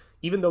was.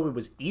 Even though it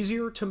was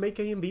easier to make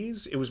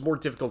AMVs, it was more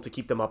difficult to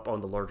keep them up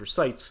on the larger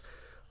sites,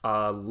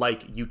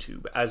 like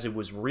YouTube, as it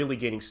was really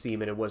gaining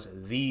steam and it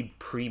was the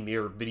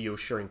premier video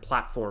sharing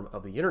platform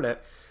of the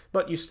internet.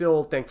 But you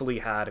still, thankfully,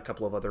 had a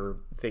couple of other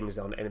things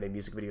on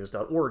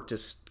animemusicvideos.org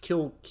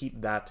to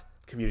keep that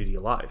community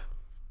alive.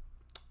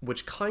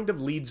 Which kind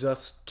of leads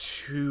us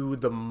to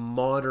the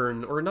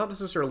modern, or not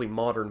necessarily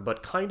modern,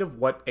 but kind of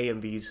what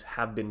AMVs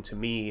have been to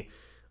me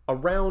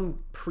around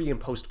pre and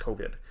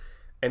post-COVID.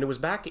 And it was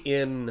back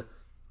in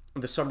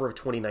the summer of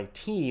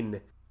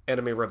 2019,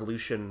 Anime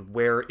Revolution,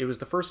 where it was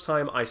the first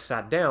time I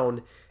sat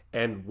down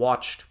and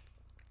watched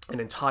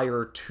an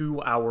entire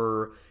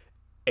 2-hour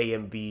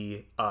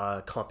AMV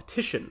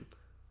competition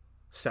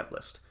set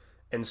list.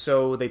 And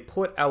so they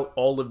put out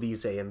all of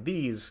these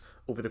AMVs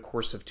over the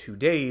course of 2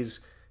 days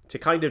to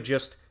kind of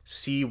just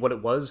see what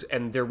it was,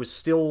 and there was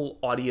still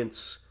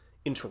audience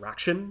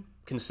interaction,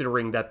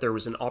 considering that there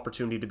was an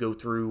opportunity to go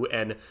through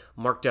and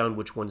mark down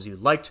which ones you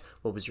liked,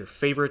 what was your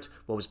favorite,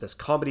 what was best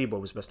comedy,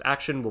 what was best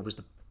action, what was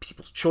the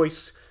people's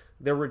choice.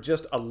 There were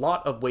just a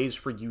lot of ways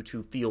for you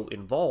to feel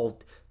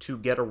involved, to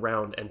get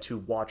around and to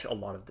watch a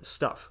lot of this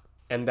stuff.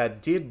 And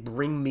that did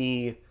bring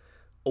me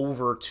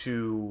over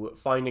to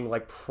finding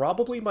like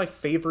probably my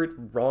favorite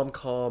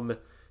rom-com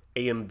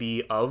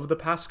AMV of the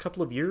past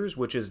couple of years,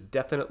 which is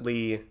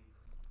definitely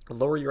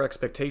Lower Your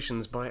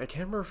Expectations by, I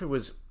can't remember if it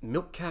was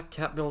Milk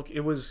Cat Milk.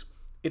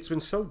 It's been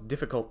so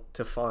difficult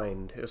to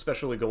find,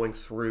 especially going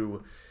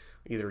through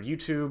either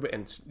YouTube,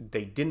 and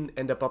they didn't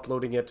end up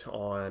uploading it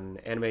on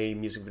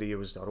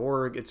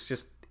animemusicvideos.org. It's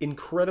just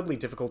incredibly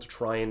difficult to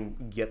try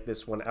and get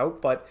this one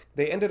out, but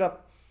they ended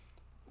up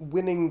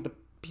winning the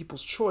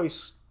People's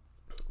Choice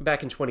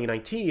back in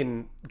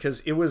 2019 because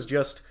it was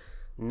just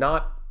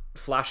not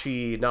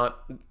flashy,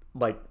 not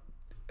like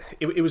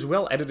it was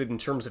well edited in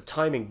terms of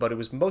timing, but it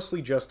was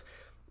mostly just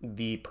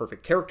the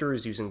perfect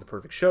characters, using the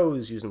perfect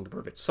shows, using the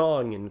perfect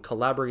song, and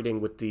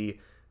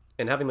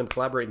having them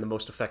collaborate in the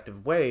most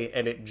effective way.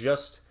 And it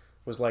just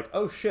was like,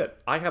 oh shit,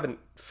 I haven't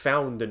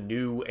found a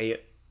new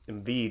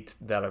AMV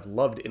that I've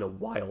loved in a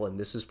while, and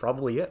this is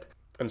probably it.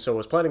 And so I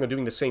was planning on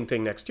doing the same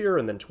thing next year,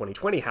 and then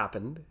 2020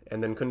 happened,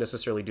 and then couldn't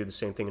necessarily do the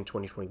same thing in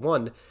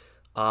 2021.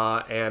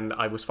 And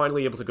I was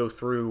finally able to go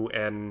through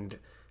and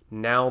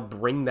now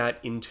bring that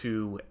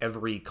into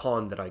every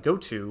con that I go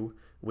to,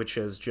 which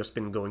has just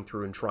been going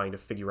through and trying to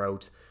figure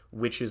out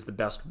which is the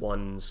best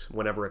ones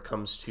whenever it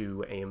comes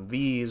to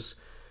AMVs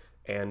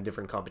and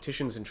different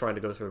competitions, and trying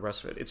to go through the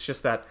rest of it. It's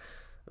just that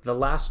the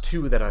last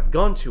two that I've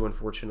gone to,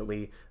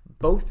 unfortunately,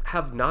 both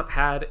have not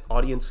had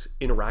audience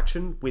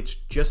interaction,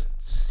 which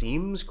just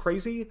seems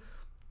crazy.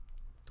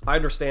 I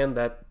understand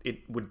that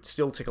it would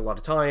still take a lot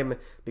of time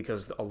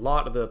because a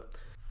lot of the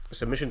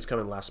submissions come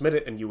in last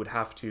minute, and you would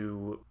have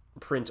to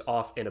print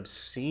off an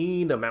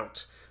obscene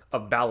amount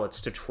of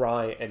ballots to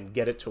try and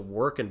get it to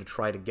work and to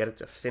try to get it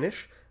to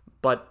finish.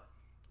 But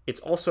it's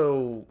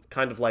also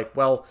kind of like,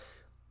 well,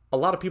 a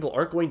lot of people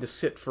aren't going to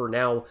sit for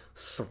now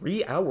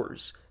 3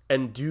 hours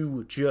and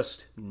do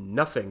just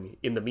nothing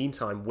in the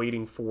meantime,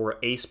 waiting for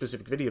a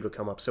specific video to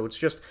come up. So it's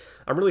just,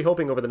 I'm really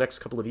hoping over the next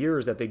couple of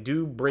years that they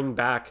do bring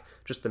back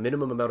just the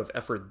minimum amount of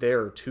effort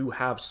there to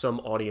have some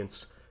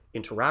audience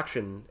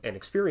interaction and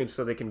experience,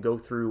 so they can go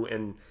through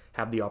and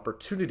have the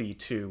opportunity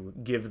to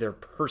give their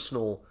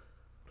personal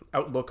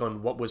outlook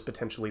on what was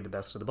potentially the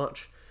best of the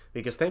bunch.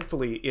 Because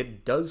thankfully,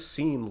 it does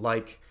seem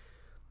like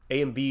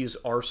AMVs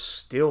are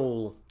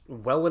still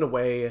well and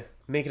away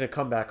making a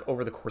comeback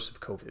over the course of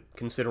COVID,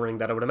 considering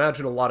that I would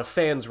imagine a lot of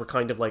fans were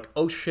kind of like,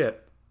 oh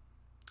shit,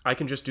 I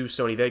can just do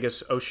Sony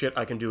Vegas, oh shit,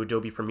 I can do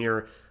Adobe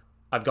Premiere,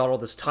 I've got all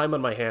this time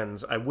on my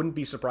hands. I wouldn't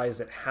be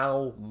surprised at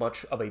how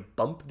much of a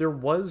bump there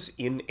was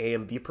in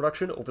AMV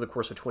production over the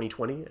course of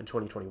 2020 and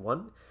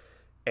 2021,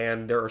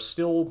 and there are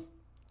still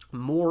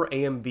more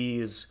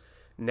AMVs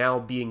now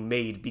being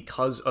made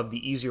because of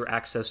the easier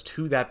access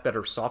to that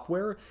better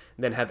software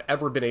than have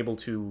ever been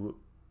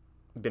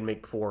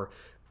made before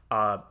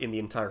in the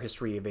entire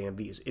history of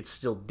AMVs. It's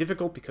still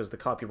difficult because the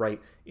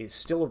copyright is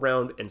still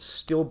around and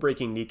still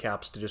breaking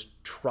kneecaps to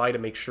just try to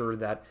make sure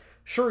that,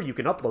 sure, you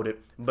can upload it,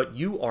 but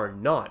you are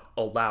not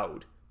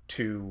allowed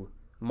to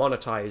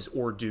monetize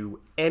or do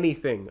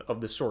anything of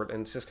the sort.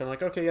 And it's just kind of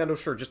like, okay, yeah, no,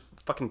 sure, just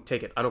fucking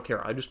take it. I don't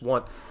care. I just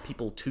want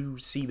people to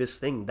see this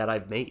thing that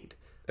I've made.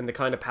 And the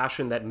kind of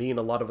passion that me and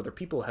a lot of other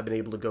people have been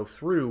able to go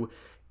through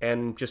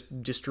and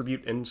just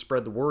distribute and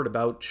spread the word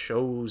about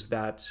shows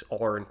that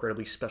are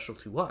incredibly special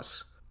to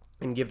us,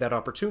 and give that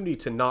opportunity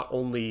to not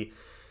only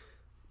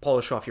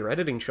polish off your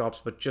editing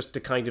chops, but just to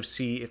kind of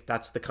see if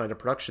that's the kind of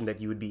production that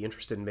you would be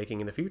interested in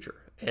making in the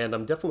future. And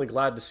I'm definitely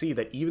glad to see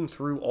that even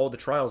through all the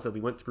trials that we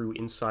went through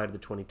inside of the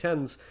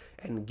 2010s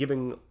and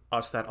giving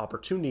us that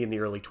opportunity in the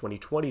early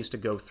 2020s to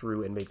go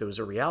through and make those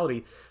a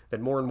reality,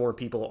 that more and more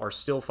people are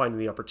still finding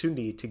the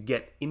opportunity to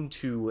get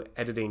into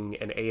editing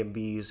and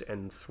AMVs,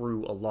 and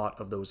through a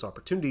lot of those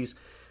opportunities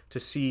to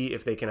see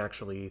if they can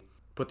actually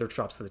put their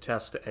chops to the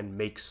test and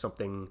make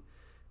something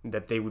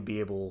that they would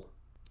be able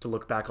to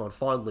look back on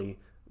fondly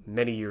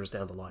many years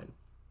down the line.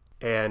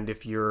 And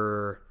if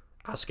you're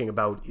asking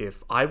about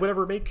if I would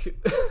ever make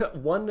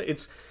one,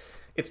 it's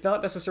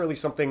not necessarily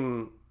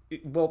something,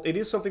 well, it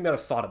is something that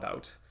I've thought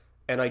about,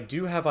 and I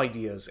do have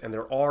ideas, and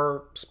there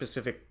are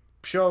specific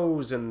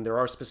shows and there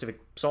are specific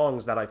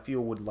songs that I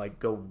feel would like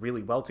go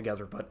really well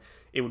together, but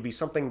it would be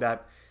something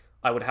that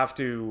I would have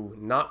to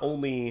not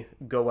only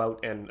go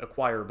out and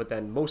acquire, but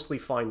then mostly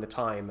find the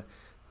time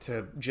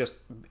to just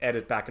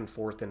edit back and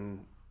forth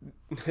and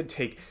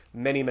take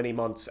many, many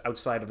months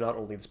outside of not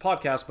only this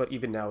podcast, but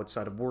even now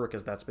outside of work,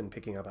 as that's been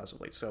picking up as of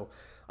late. So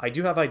I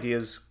do have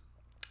ideas,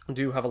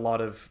 do have a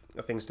lot of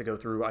things to go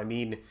through. I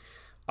mean,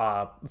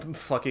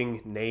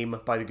 fucking Name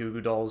by the Goo Goo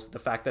Dolls. The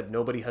fact that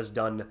nobody has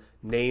done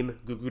Name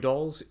Goo Goo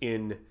Dolls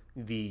in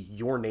the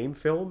Your Name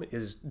film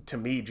is, to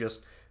me,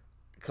 just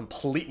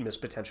complete missed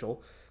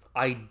potential.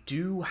 I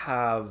do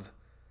have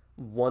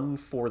one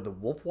for the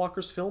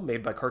Wolfwalkers film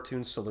made by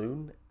Cartoon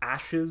Saloon.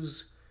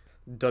 Ashes,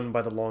 done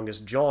by The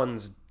Longest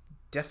Johns.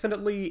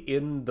 Definitely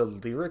in the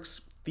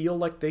lyrics feel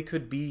like they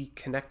could be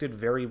connected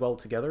very well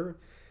together.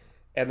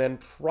 And then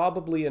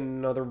probably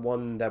another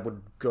one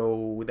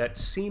that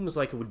seems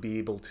like it would be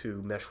able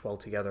to mesh well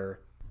together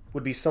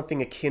would be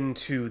something akin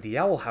to The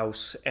Owl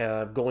House,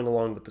 going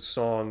along with the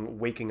song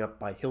Waking Up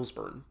by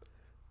Hillsburn.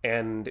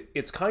 And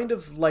it's kind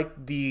of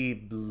like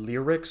the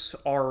lyrics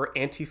are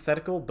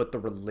antithetical, but the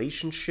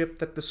relationship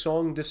that the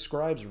song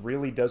describes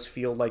really does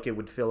feel like it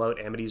would fill out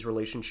Amity's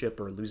relationship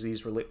or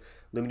Luminee's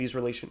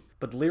relation.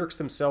 But the lyrics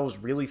themselves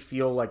really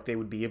feel like they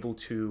would be able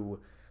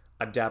to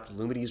adapt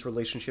Luminee's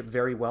relationship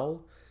very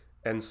well.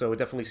 And so it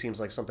definitely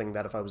seems like something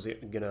that if I was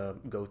going to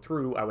go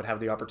through, I would have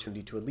the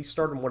opportunity to at least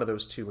start on one of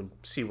those two and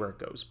see where it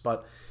goes.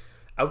 But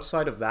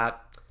outside of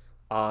that,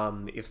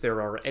 If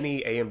there are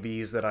any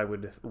AMVs that I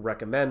would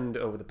recommend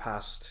over the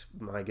past,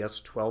 I guess,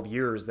 12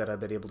 years that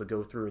I've been able to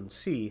go through and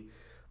see,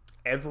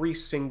 every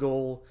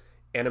single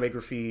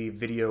animagraphy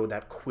video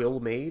that Quill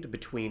made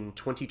between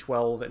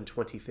 2012 and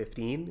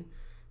 2015,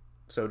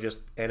 so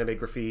just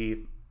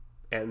animagraphy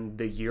and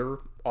the year,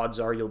 odds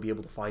are you'll be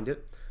able to find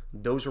it.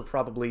 Those are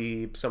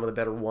probably some of the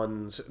better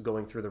ones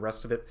going through the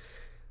rest of it.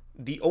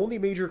 The only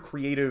major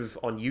creative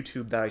on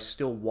YouTube that I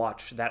still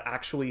watch that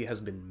actually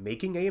has been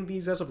making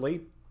AMVs as of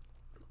late,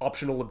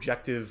 Optional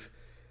Objective,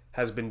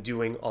 has been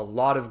doing a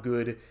lot of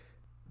good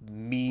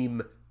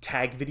meme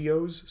tag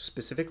videos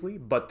specifically,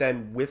 but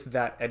then with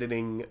that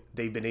editing,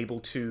 they've been able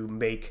to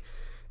make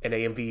an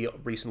AMV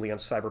recently on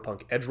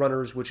Cyberpunk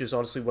Edgerunners, which is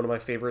honestly one of my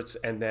favorites,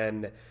 and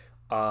then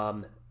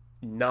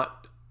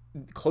not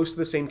close to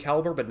the same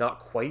caliber, but not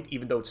quite,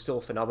 even though it's still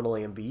a phenomenal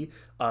AMV.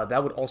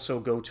 That would also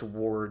go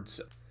towards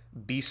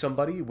Be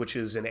Somebody, which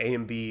is an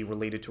AMV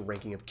related to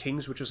Ranking of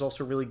Kings, which is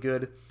also really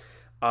good.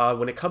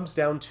 When it comes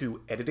down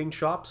to editing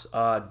chops,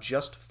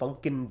 Just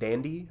Funkin'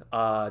 Dandy,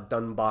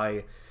 done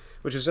by,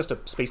 which is just a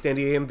Space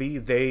Dandy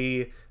AMV,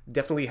 they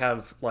definitely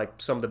have like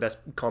some of the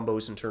best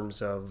combos in terms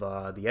of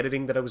the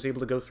editing that I was able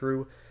to go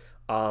through.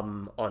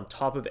 On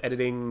top of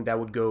editing, that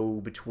would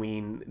go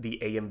between the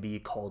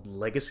AMV called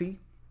Legacy.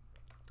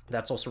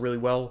 That's also really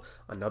well.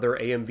 Another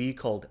AMV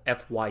called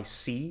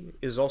FYC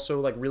is also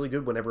like really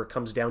good whenever it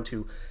comes down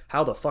to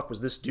how the fuck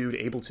was this dude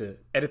able to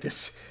edit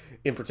this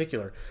in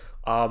particular.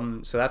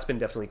 So that's been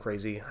definitely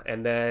crazy.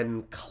 And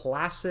then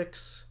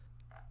classics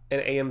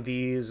and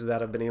AMVs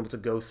that I've been able to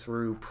go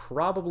through,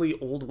 probably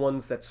old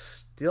ones that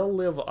still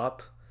live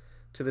up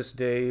to this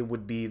day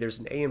would be, there's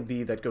an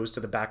AMV that goes to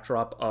the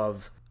backdrop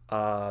of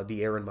The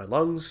Air in My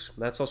Lungs.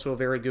 That's also a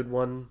very good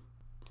one.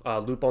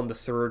 Loop on the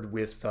Third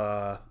with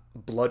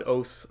Blood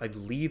Oath. I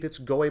believe it's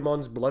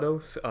Goemon's Blood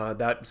Oath.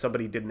 That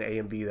somebody did an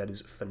AMV that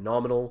is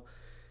phenomenal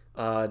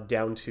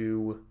down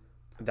to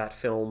that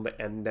film.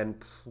 And then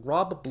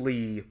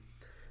probably,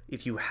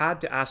 if you had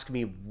to ask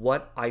me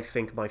what I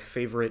think my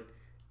favorite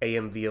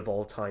AMV of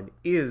all time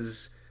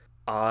is,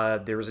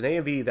 there was an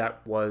AMV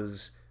that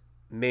was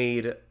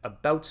made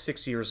about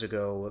 6 years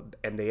ago,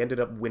 and they ended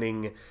up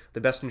winning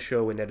the Best in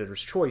Show and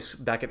Editor's Choice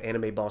back at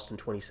Anime Boston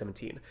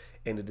 2017.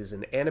 And it is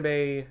an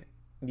anime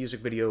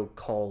music video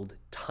called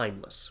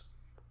Timeless,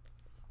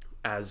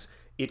 as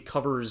it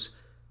covers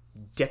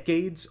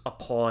decades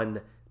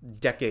upon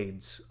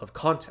decades of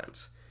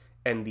content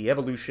and the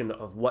evolution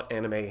of what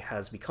anime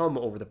has become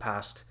over the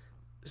past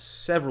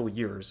several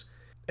years.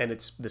 And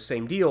it's the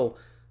same deal,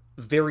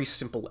 very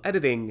simple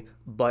editing,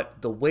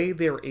 but the way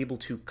they're able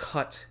to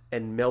cut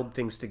and meld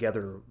things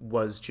together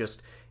was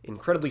just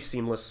incredibly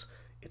seamless.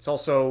 It's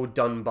also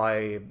done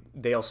by,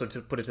 they also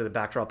put it to the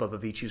backdrop of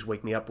Avicii's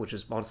Wake Me Up, which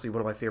is honestly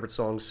one of my favorite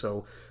songs,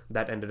 so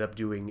that ended up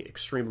doing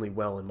extremely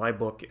well in my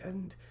book.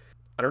 And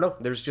I don't know,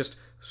 there's just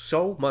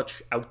so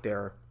much out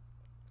there.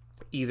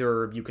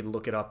 Either you can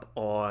look it up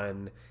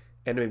on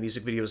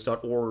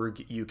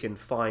animemusicvideos.org, you can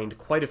find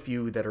quite a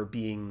few that are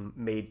being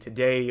made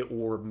today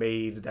or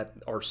made that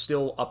are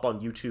still up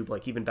on YouTube,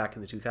 like even back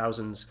in the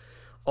 2000s.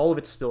 All of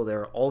it's still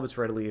there, all of it's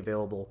readily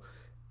available,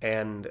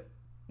 and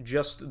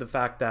just the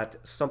fact that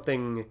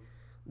something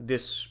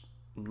this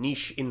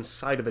niche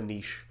inside of a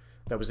niche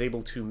that was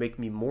able to make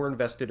me more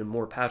invested and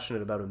more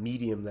passionate about a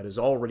medium that has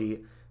already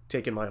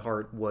taken my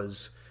heart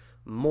was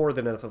more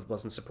than enough of a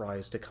pleasant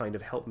surprise to kind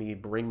of help me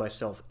bring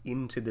myself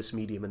into this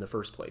medium in the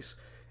first place.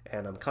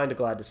 And I'm kind of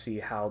glad to see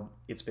how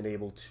it's been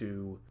able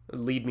to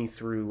lead me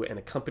through and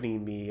accompany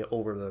me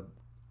over the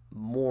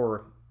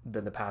more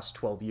than the past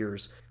 12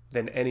 years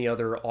than any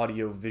other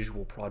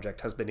audio-visual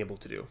project has been able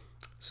to do.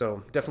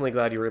 So definitely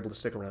glad you were able to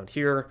stick around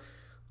here.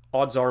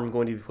 Odds are I'm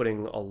going to be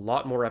putting a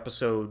lot more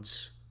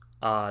episodes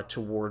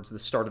towards the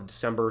start of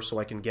December so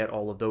I can get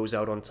all of those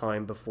out on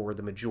time before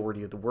the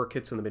majority of the work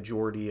hits and the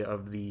majority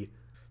of the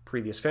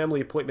previous family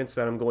appointments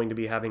that I'm going to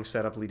be having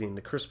set up leading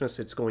into Christmas.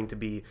 It's going to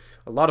be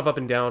a lot of up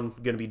and down,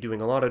 going to be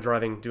doing a lot of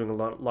driving, doing a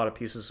lot of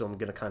pieces, so I'm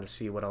going to kind of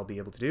see what I'll be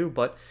able to do.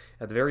 But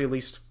at the very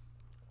least,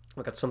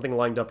 I've got something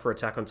lined up for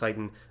Attack on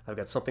Titan, I've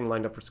got something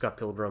lined up for Scott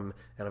Pilgrim,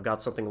 and I've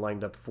got something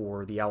lined up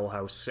for The Owl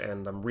House,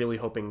 and I'm really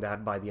hoping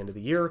that by the end of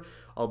the year,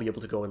 I'll be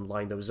able to go and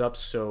line those up,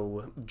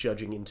 so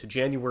judging into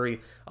January,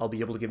 I'll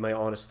be able to give my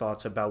honest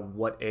thoughts about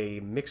what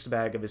a mixed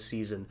bag of a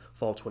season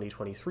Fall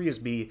 2023 is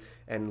be,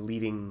 and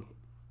leading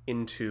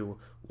into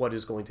what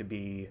is going to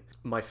be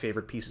my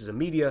favorite pieces of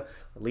media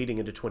leading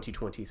into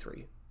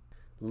 2023.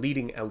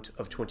 Leading out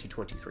of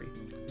 2023.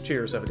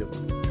 Cheers, have a good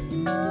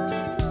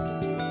one.